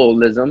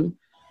symbolism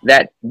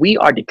that we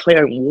are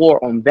declaring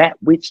war on that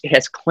which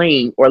has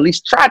claimed, or at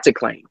least tried to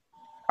claim,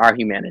 our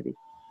humanity.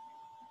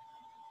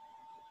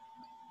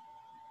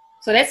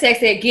 So that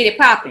text said, get it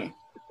popping.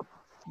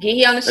 Get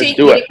here on the sheet,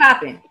 get it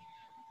popping.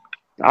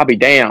 I'll be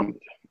damned.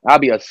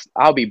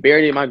 I'll be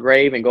buried in my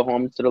grave and go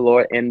home to the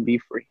Lord and be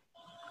free.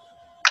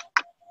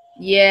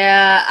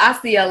 Yeah, I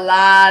see a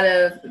lot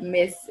of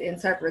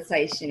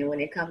misinterpretation when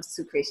it comes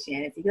to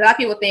Christianity. A lot of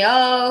people think,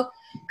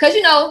 because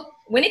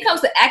when it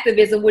comes to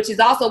activism, which is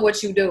also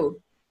what you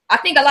do, I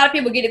think a lot of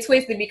people get it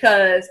twisted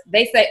because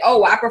they say,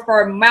 oh, I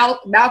prefer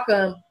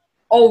Malcolm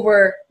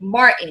over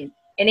Martin.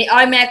 And they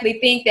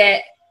automatically think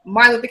that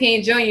Martin Luther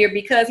King Jr.,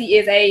 because he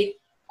is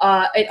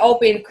an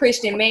open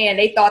Christian man,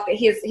 they thought that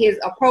his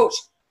approach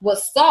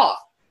was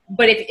soft.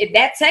 But if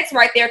that text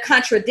right there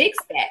contradicts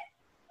that,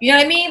 you know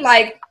what I mean?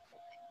 Like,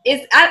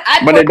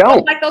 I but it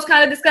don't like those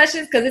kind of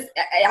discussions because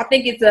I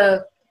think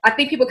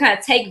people kind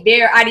of take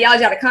their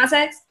ideology out of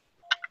context.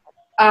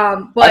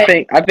 But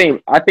I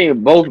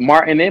think both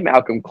Martin and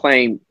Malcolm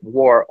claimed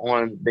war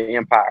on the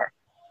empire.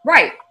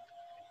 Right.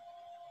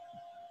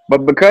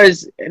 But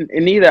because in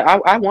neither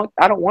I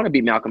don't want to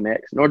be Malcolm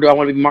X, nor do I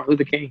want to be Martin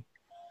Luther King.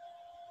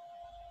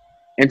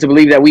 And to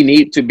believe that we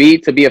need to be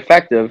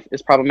effective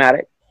is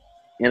problematic.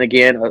 And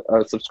again,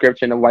 a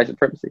subscription of white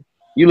supremacy.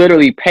 You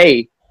literally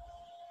pay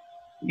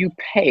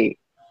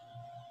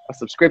a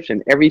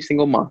subscription every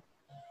single month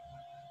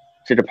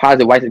to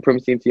deposit white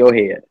supremacy into your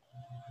head.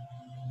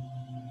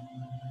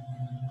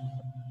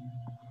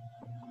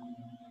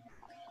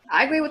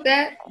 I agree with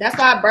that. That's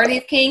why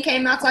Bernice King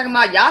came out talking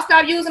about, y'all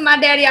stop using my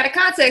daddy out of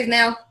context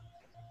now.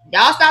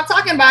 Y'all stop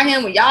talking about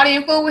him. When y'all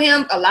didn't fool with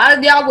him, a lot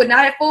of y'all would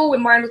not have fooled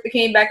with Martin Luther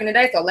King back in the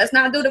day. So let's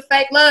not do the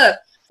fake love.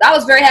 So I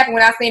was very happy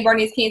when I seen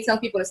Bernice King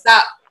telling people to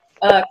stop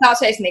clout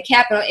chasing the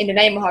Capitol in the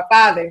name of her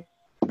father.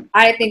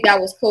 I didn't think that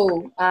was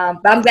cool.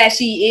 But I'm glad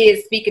she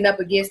is speaking up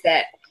against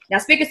that. Now,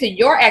 speaking to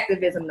your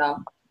activism, though.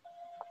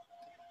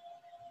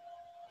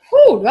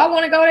 Do I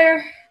want to go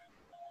there?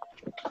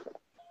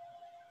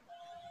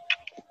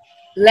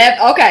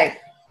 Okay.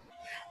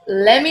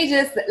 Let me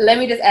just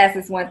ask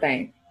this one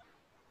thing.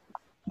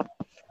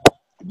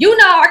 You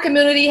know, our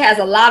community has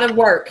a lot of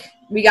work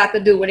we got to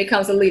do when it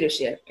comes to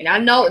leadership. And I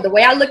know the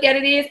way I look at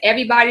it is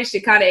everybody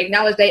should kind of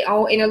acknowledge their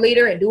own inner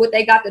leader and do what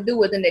they got to do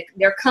within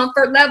their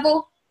comfort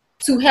level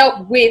to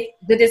help with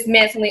the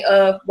dismantling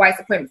of white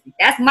supremacy.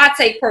 That's my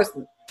take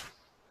personally.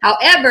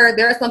 However,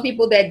 there are some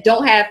people that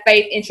don't have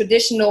faith in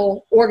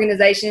traditional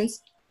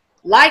organizations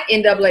like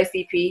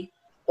NAACP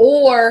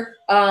or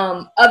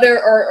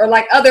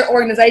other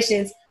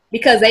organizations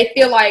because they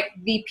feel like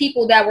the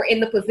people that were in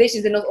the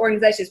positions in those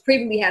organizations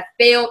previously have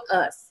failed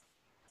us.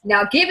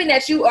 Now, given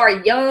that you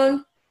are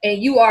young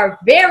and you are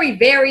very,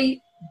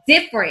 very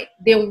different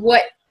than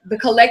what the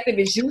collective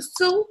is used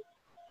to,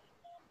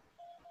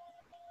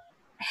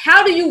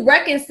 how do you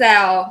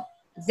reconcile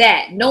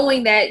that,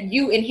 knowing that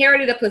you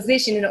inherited a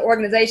position in an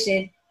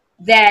organization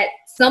that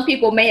some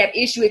people may have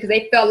issue with because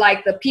they felt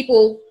like the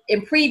people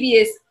in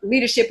previous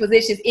leadership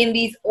positions in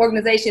these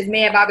organizations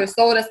may have either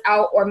sold us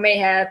out or may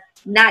have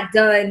not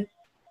done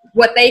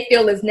what they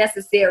feel is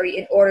necessary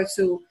in order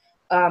to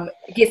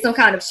get some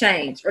kind of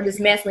change or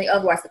dismantling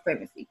of white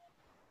supremacy?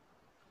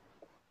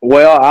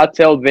 Well, I'll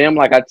tell them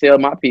like I tell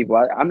my people.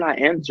 I'm not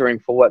answering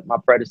for what my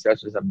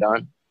predecessors have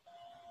done.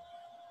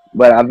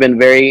 But I've been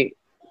very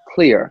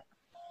clear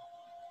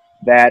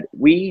that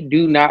we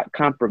do not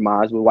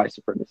compromise with white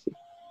supremacy.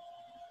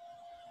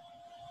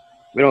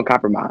 We don't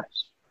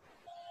compromise.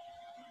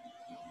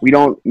 We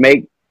don't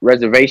make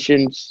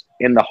reservations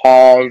in the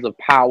halls of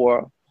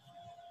power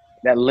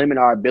that limit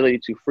our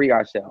ability to free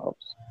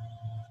ourselves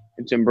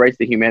and to embrace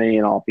the humanity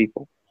in all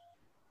people.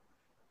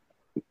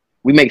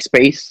 We make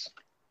space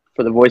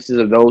for the voices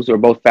of those who are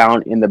both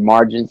found in the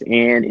margins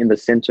and in the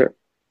center.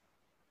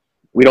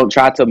 We don't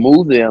try to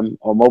move them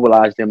or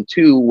mobilize them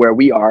to where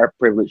we are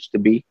privileged to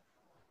be.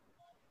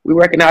 We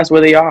recognize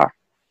where they are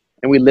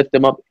and we lift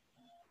them up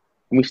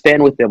and we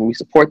stand with them, we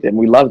support them,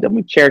 we love them,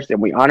 we cherish them,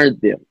 we honor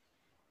them.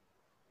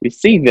 We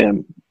see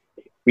them,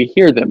 we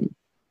hear them.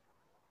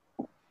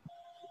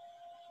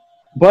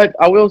 But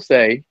I will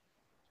say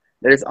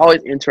that it's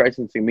always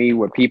interesting to me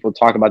where people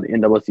talk about the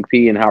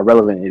NAACP and how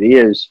relevant it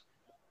is.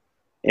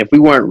 If we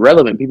weren't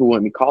relevant, people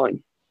wouldn't be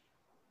calling.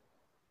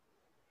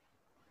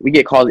 We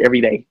get calls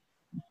every day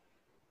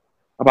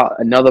about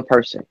another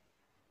person,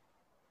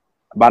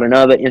 about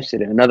another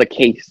incident, another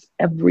case,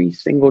 every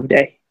single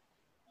day.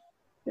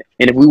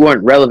 And if we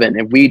weren't relevant,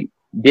 if we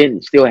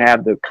didn't still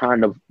have the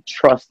kind of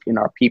trust in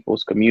our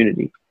people's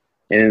community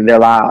and in their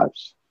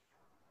lives,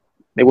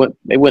 they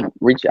wouldn't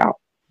reach out.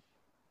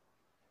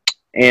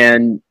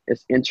 And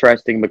it's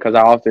interesting because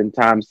I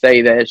oftentimes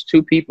say that it's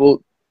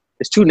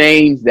two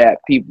names that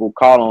people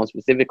call on,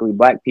 specifically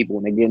Black people,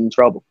 when they get in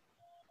trouble.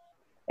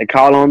 They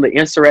call on the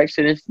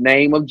insurrectionist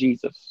name of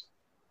Jesus,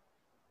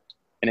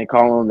 and they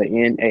call on the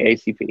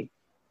NAACP.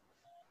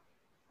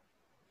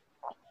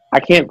 I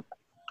can't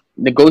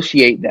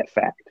negotiate that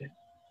fact.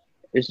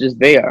 It's just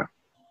there.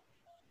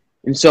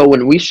 And so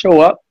when we show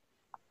up,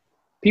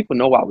 people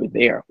know why we're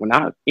there. When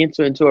I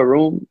enter into a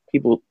room,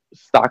 people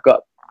stock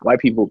up. White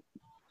people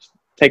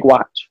take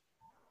watch.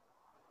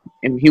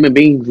 And human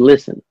beings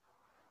listen.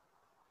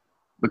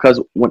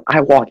 Because when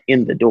I walk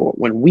in the door,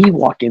 when we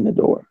walk in the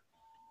door,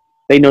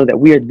 they know that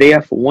we are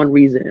there for one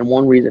reason and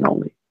one reason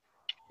only.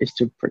 It's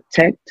to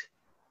protect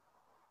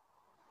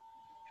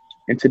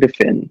and to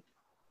defend.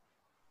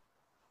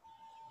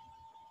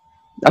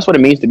 That's what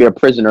it means to be a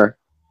prisoner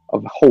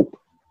of hope.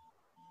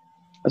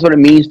 That's what it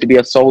means to be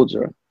a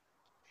soldier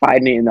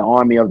fighting in the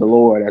army of the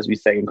Lord, as we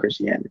say in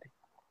Christianity.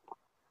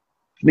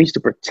 It means to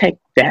protect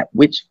that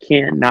which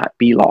cannot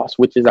be lost,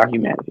 which is our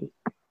humanity.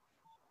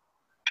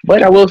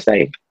 But I will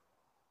say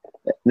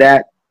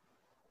that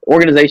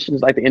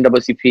organizations like the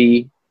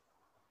NAACP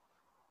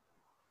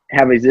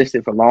have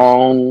existed for a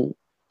long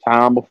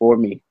time before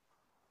me.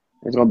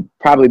 It's going to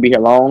probably be a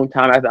long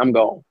time after I'm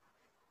gone.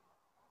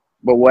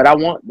 But what I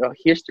want the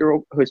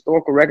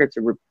historical record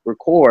to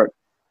record,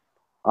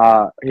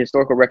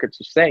 historical record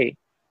to say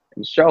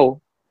and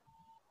show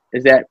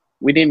is that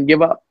we didn't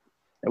give up,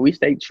 that we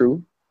stayed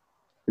true,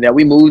 that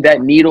we moved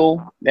that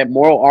needle, that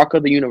moral arc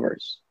of the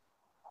universe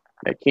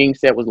that King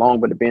said was long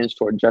but it bends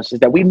toward justice,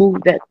 that we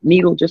moved that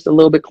needle just a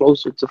little bit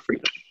closer to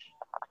freedom.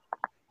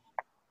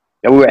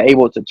 That we were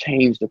able to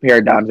change the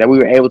paradigms, that we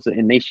were able to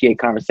initiate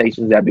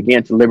conversations that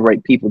began to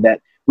liberate people,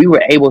 that we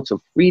were able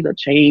to free the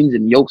chains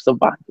and yokes of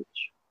bondage.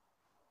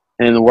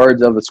 And in the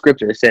words of the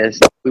scripture, it says,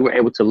 we were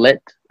able to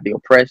let the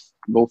oppressed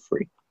go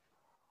free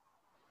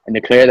and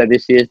declare that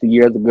this is the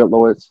year of the good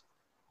Lord's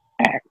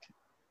act.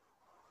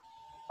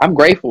 I'm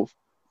grateful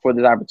for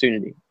this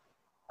opportunity.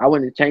 I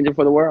wouldn't change it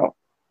for the world.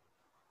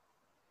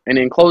 And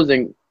in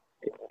closing,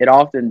 it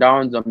often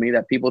dawns on me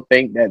that people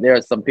think that there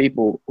are some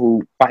people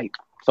who fight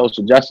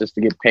social justice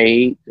to get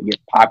paid, to get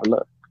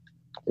popular,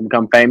 to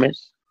become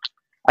famous.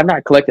 I've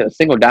not collected a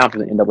single dime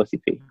from the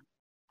NAACP.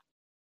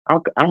 I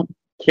don't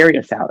carry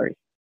a salary.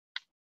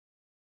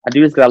 I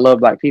do this because I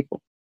love Black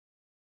people.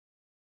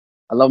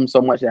 I love them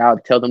so much that I'll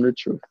tell them the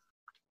truth.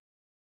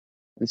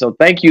 And so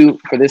thank you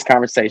for this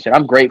conversation.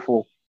 I'm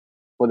grateful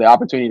for the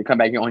opportunity to come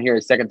back on here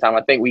a second time.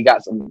 I think we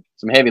got some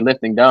heavy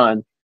lifting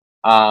done.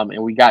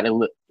 And we got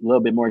a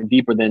little bit more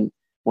deeper than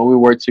when we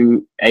were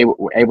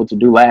able to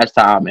do last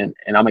time. And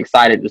I'm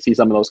excited to see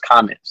some of those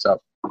comments.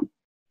 So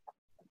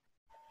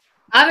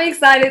I'm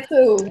excited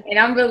too. And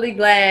I'm really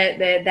glad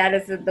that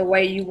is the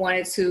way you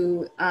wanted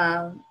to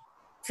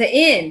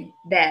end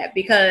that,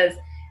 because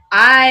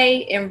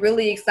I am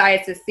really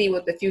excited to see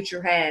what the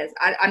future has.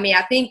 I mean,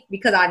 I think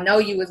because I know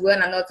you as well,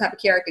 and I know the type of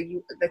character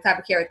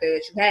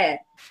that you had,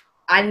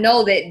 I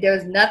know that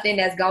there's nothing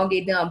that's gonna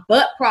get done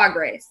but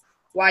progress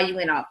while you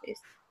in office.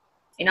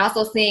 And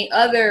also seeing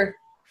other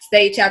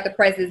state chapter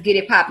presidents get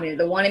it popping,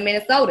 the one in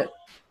Minnesota.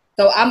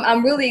 So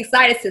I'm really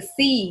excited to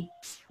see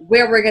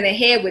where we're gonna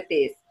head with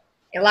this.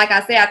 And like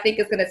I said, I think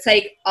it's gonna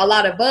take a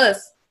lot of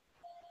us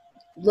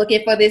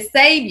looking for this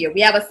savior.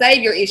 We have a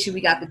savior issue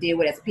we got to deal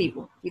with as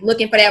people. We're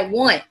looking for that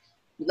one.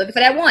 We're looking for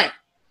that one.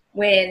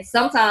 When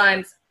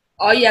sometimes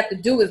all you have to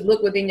do is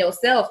look within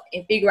yourself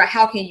and figure out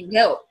how can you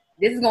help.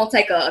 This is going to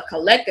take a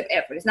collective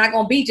effort. It's not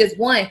going to be just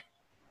one.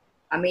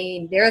 I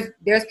mean,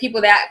 there's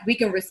people that we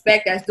can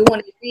respect that's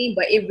doing the thing,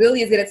 but it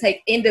really is going to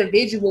take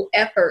individual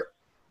effort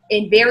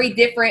in very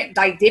different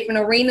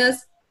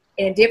arenas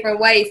and in different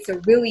ways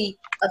to really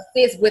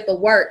assist with the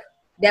work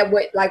that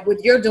what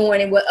you're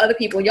doing and what other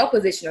people in your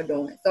position are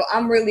doing. So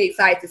I'm really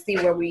excited to see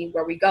where we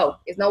go.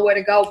 There's nowhere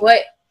to go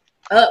but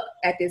up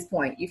at this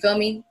point. You feel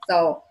me?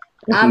 So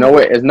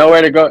it's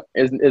nowhere to go.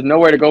 It's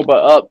nowhere to go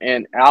but up.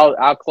 And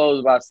I'll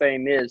close by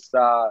saying this.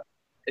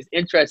 It's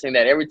interesting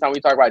that every time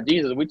we talk about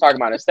Jesus, we talk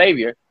about a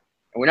savior,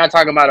 and we're not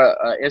talking about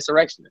a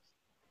insurrectionist.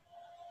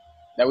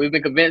 That we've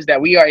been convinced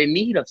that we are in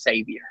need of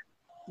savior.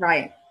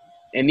 Right.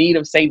 In need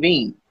of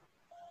saving.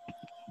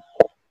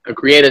 The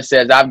creator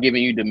says, I've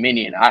given you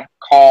dominion. I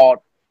called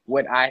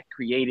what I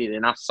created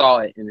and I saw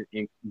it and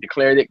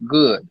declared it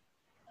good.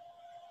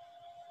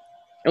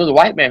 It was a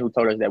white man who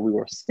told us that we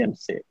were sin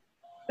sick,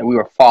 that we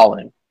were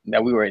fallen,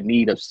 that we were in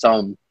need of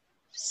some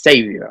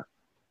savior.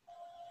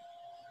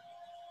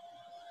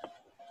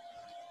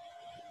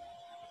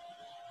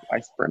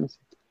 White supremacy.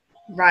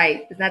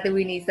 Right. It's not that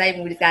we need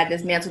saving. We just got to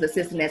dismantle the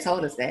system that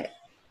told us that.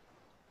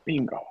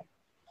 Bingo.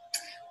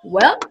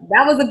 Well,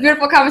 that was a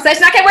beautiful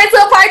conversation. I can't wait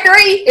till part 3.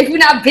 If you're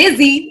not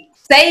busy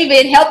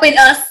saving, helping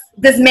us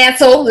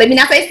dismantle, let me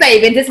not say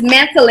saving,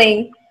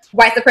 dismantling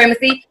white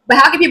supremacy. But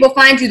how can people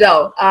find you,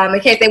 though, in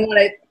case they want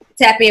to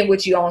tap in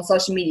with you on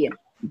social media?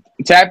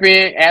 Tap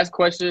in, ask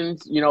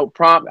questions,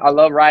 prompt. I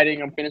love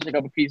writing. I'm finishing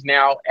up a piece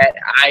now at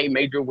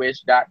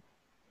iMajorWish.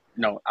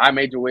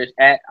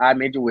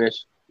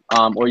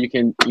 Or you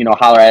can,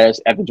 holler at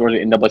us at the Georgia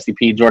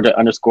NAACP,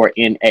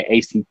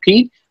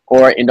 Georgia_NAACP.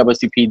 Or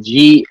NAACPGA.org.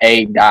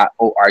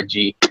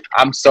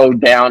 I'm so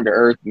down to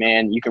earth,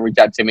 man. You can reach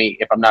out to me.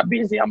 If I'm not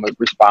busy, I'm gonna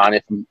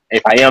respond.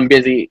 If I am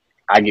busy,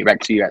 I get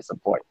back to you at some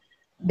point.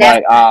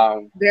 That's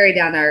very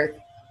down to earth.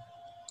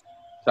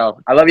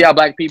 So I love y'all,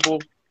 Black people.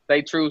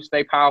 Stay true,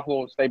 stay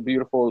powerful, stay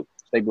beautiful,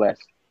 stay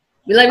blessed.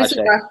 We love you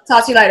too, bro.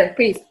 Talk to you later.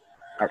 Peace.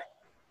 All right.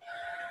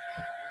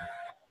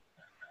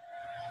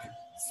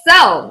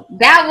 So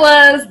that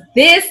was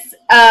this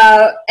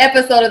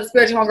episode of the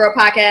Spiritual Homegirl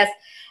Podcast.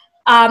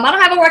 I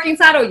don't have a working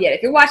title yet.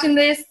 If you're watching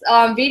this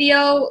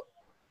video,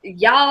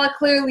 y'all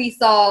clearly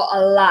saw a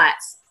lot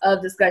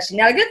of discussion.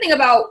 Now, the good thing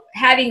about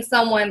having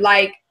someone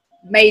like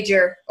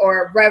Major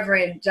or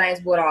Reverend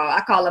James Woodall,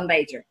 I call him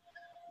Major.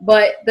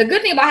 But the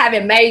good thing about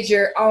having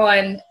Major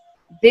on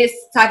this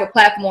type of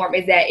platform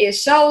is that it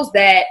shows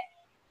that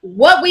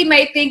what we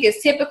may think is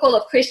typical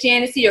of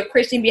Christianity or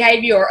Christian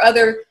behavior or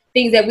other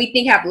things that we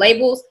think have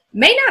labels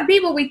may not be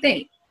what we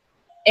think.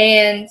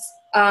 And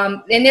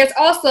there's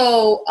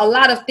also a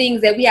lot of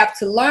things that we have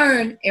to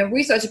learn and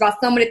research about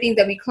some of the things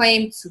that we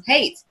claim to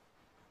hate.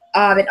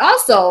 And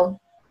also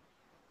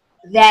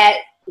that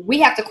we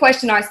have to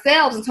question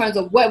ourselves in terms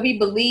of what we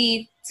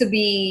believe to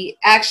be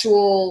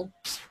actual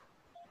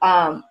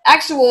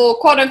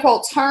quote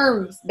unquote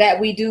terms that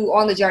we do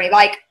on the journey.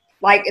 Like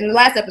in the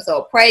last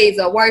episode, praise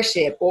or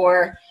worship,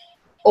 or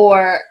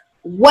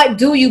what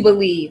do you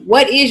believe?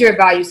 What is your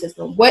value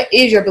system? What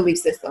is your belief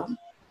system?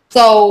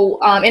 So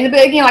in the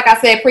beginning, like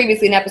I said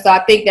previously in the episode,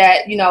 I think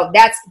that,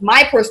 that's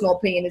my personal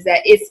opinion, is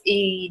that it's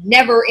a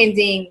never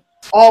ending,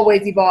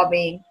 always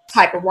evolving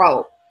type of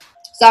road.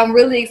 So I'm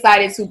really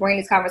excited to bring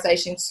this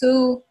conversation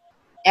to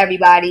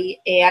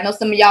everybody. And I know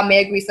some of y'all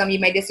may agree, some of you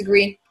may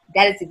disagree.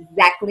 That is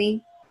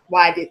exactly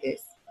why I did this.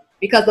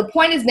 Because the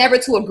point is never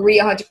to agree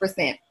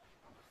 100%.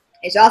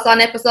 As y'all saw in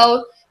the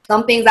episode,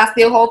 some things I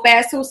still hold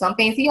fast to, some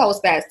things he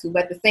holds fast to.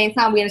 But at the same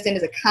time, we understand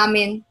there's a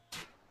common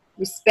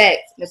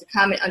respect, there's a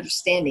common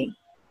understanding.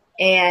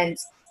 And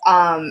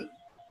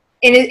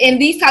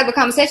these type of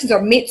conversations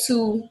are meant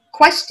to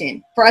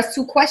question, for us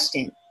to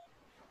question.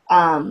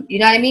 You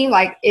know what I mean?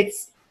 Like,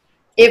 if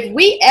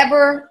we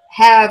ever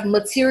have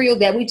material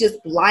that we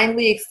just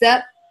blindly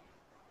accept,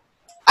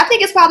 I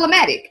think it's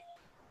problematic.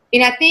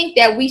 And I think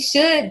that we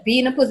should be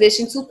in a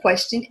position to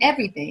question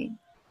everything,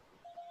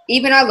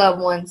 even our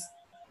loved ones,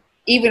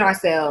 even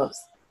ourselves,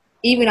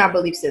 even our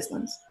belief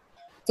systems.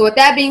 So with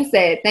that being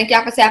said, thank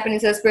y'all for tapping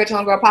into the Spiritual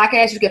Homegirl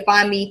podcast. You can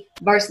find me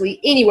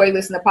virtually anywhere you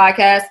listen to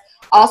podcasts.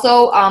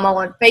 Also, I'm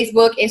on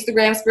Facebook,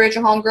 Instagram,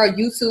 Spiritual Homegirl,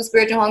 YouTube,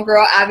 Spiritual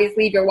Homegirl.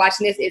 Obviously, if you're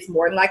watching this, it's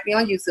more than likely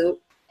on YouTube.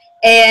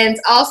 And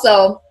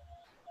also,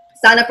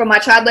 sign up for my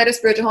tribe letter,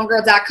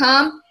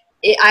 spiritualhomegirl.com.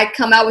 I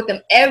come out with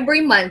them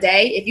every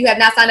Monday. If you have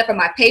not signed up for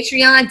my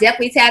Patreon,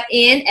 definitely tap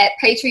in at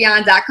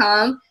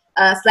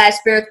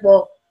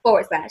patreon.com/spiritual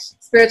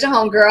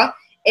homegirl.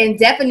 And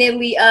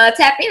definitely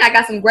tap in. I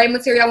got some great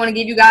material I want to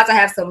give you guys. I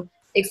have some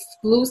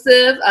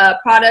exclusive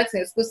products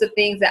and exclusive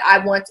things that I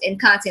want, and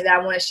content that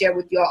I want to share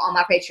with you all on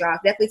my Patreon.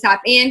 Definitely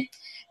tap in.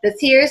 The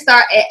tiers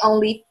start at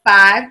only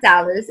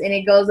 $5, and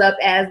it goes up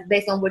as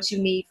based on what you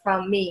need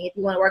from me. If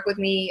you want to work with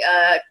me,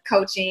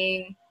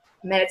 coaching,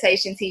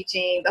 meditation,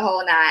 teaching, the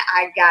whole nine,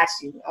 I got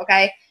you,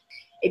 okay?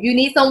 If you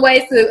need some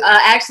ways to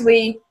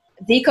actually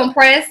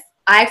decompress,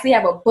 I actually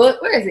have a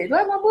book. Where is it? Do I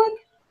have my book?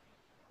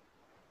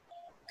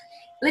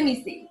 Let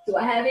me see. Do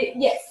I have it?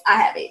 Yes, I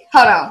have it.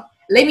 Hold on.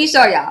 Let me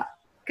show y'all,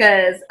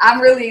 because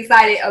I'm really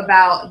excited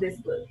about this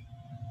book.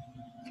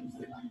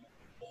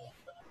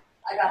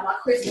 I got my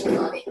crystals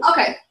on it.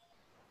 Okay.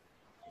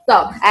 So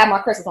I have my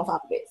crystals on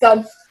top of it.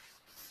 So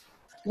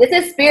this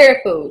is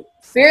Spirit Food.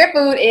 Spirit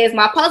Food is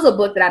my puzzle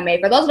book that I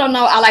made. For those who don't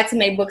know, I like to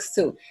make books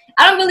too.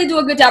 I don't really do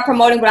a good job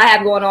promoting what I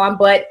have going on,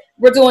 but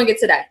we're doing it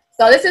today.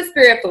 So this is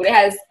Spirit Food. It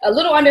has a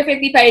little under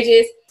 50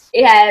 pages.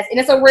 And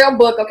it's a real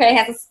book, okay? It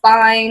has a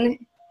spine.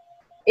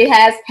 It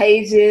has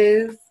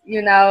pages,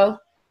 I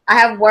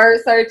have word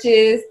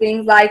searches,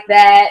 things like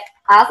that.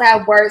 I also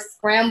have word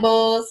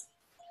scrambles.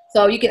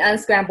 So you can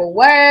unscramble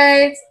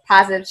words,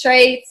 positive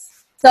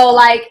traits. So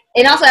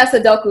and also have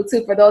Sudoku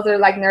too, for those that are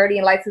nerdy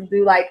and like to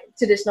do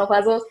traditional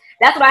puzzles.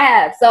 That's what I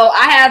have. So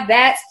I have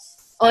that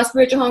on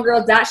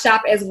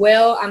spiritualhomegirl.shop as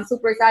well. I'm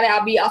super excited.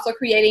 I'll be also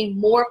creating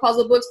more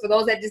puzzle books for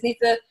those that just need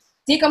to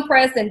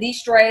decompress and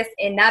de-stress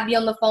and not be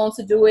on the phone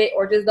to do it,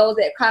 or just those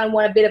that kind of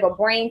want a bit of a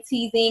brain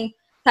teasing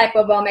type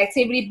of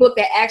activity book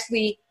that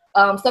actually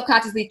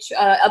subconsciously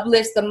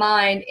uplifts the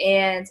mind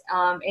and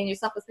your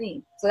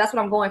self-esteem. So that's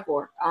what I'm going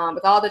for.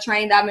 With all the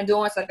training that I've been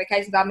doing,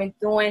 certifications I've been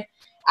doing,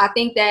 I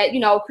think that,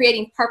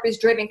 creating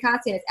purpose-driven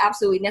content is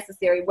absolutely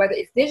necessary, whether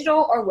it's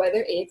digital or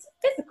whether it's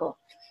physical.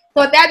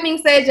 So with that being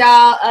said,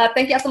 y'all,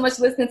 thank y'all so much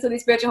for listening to the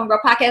Spiritual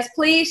Homegirl podcast.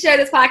 Please share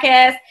this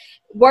podcast.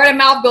 Word of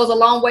mouth goes a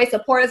long way.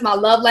 Support is my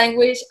love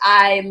language.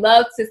 I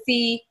love to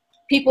see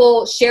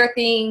people share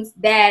things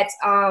that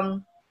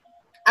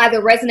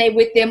either resonate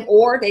with them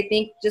or they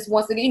think just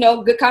wants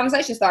to, good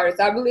conversation starters.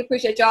 So I really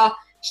appreciate y'all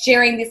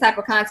sharing this type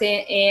of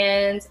content,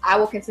 and I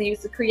will continue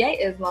to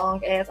create as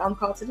long as I'm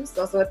called to do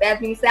so. So with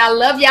that being said, I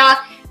love y'all.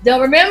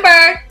 Don't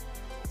remember,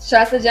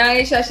 trust the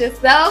journey, trust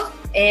yourself,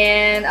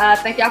 and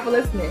thank y'all for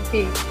listening.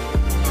 Peace.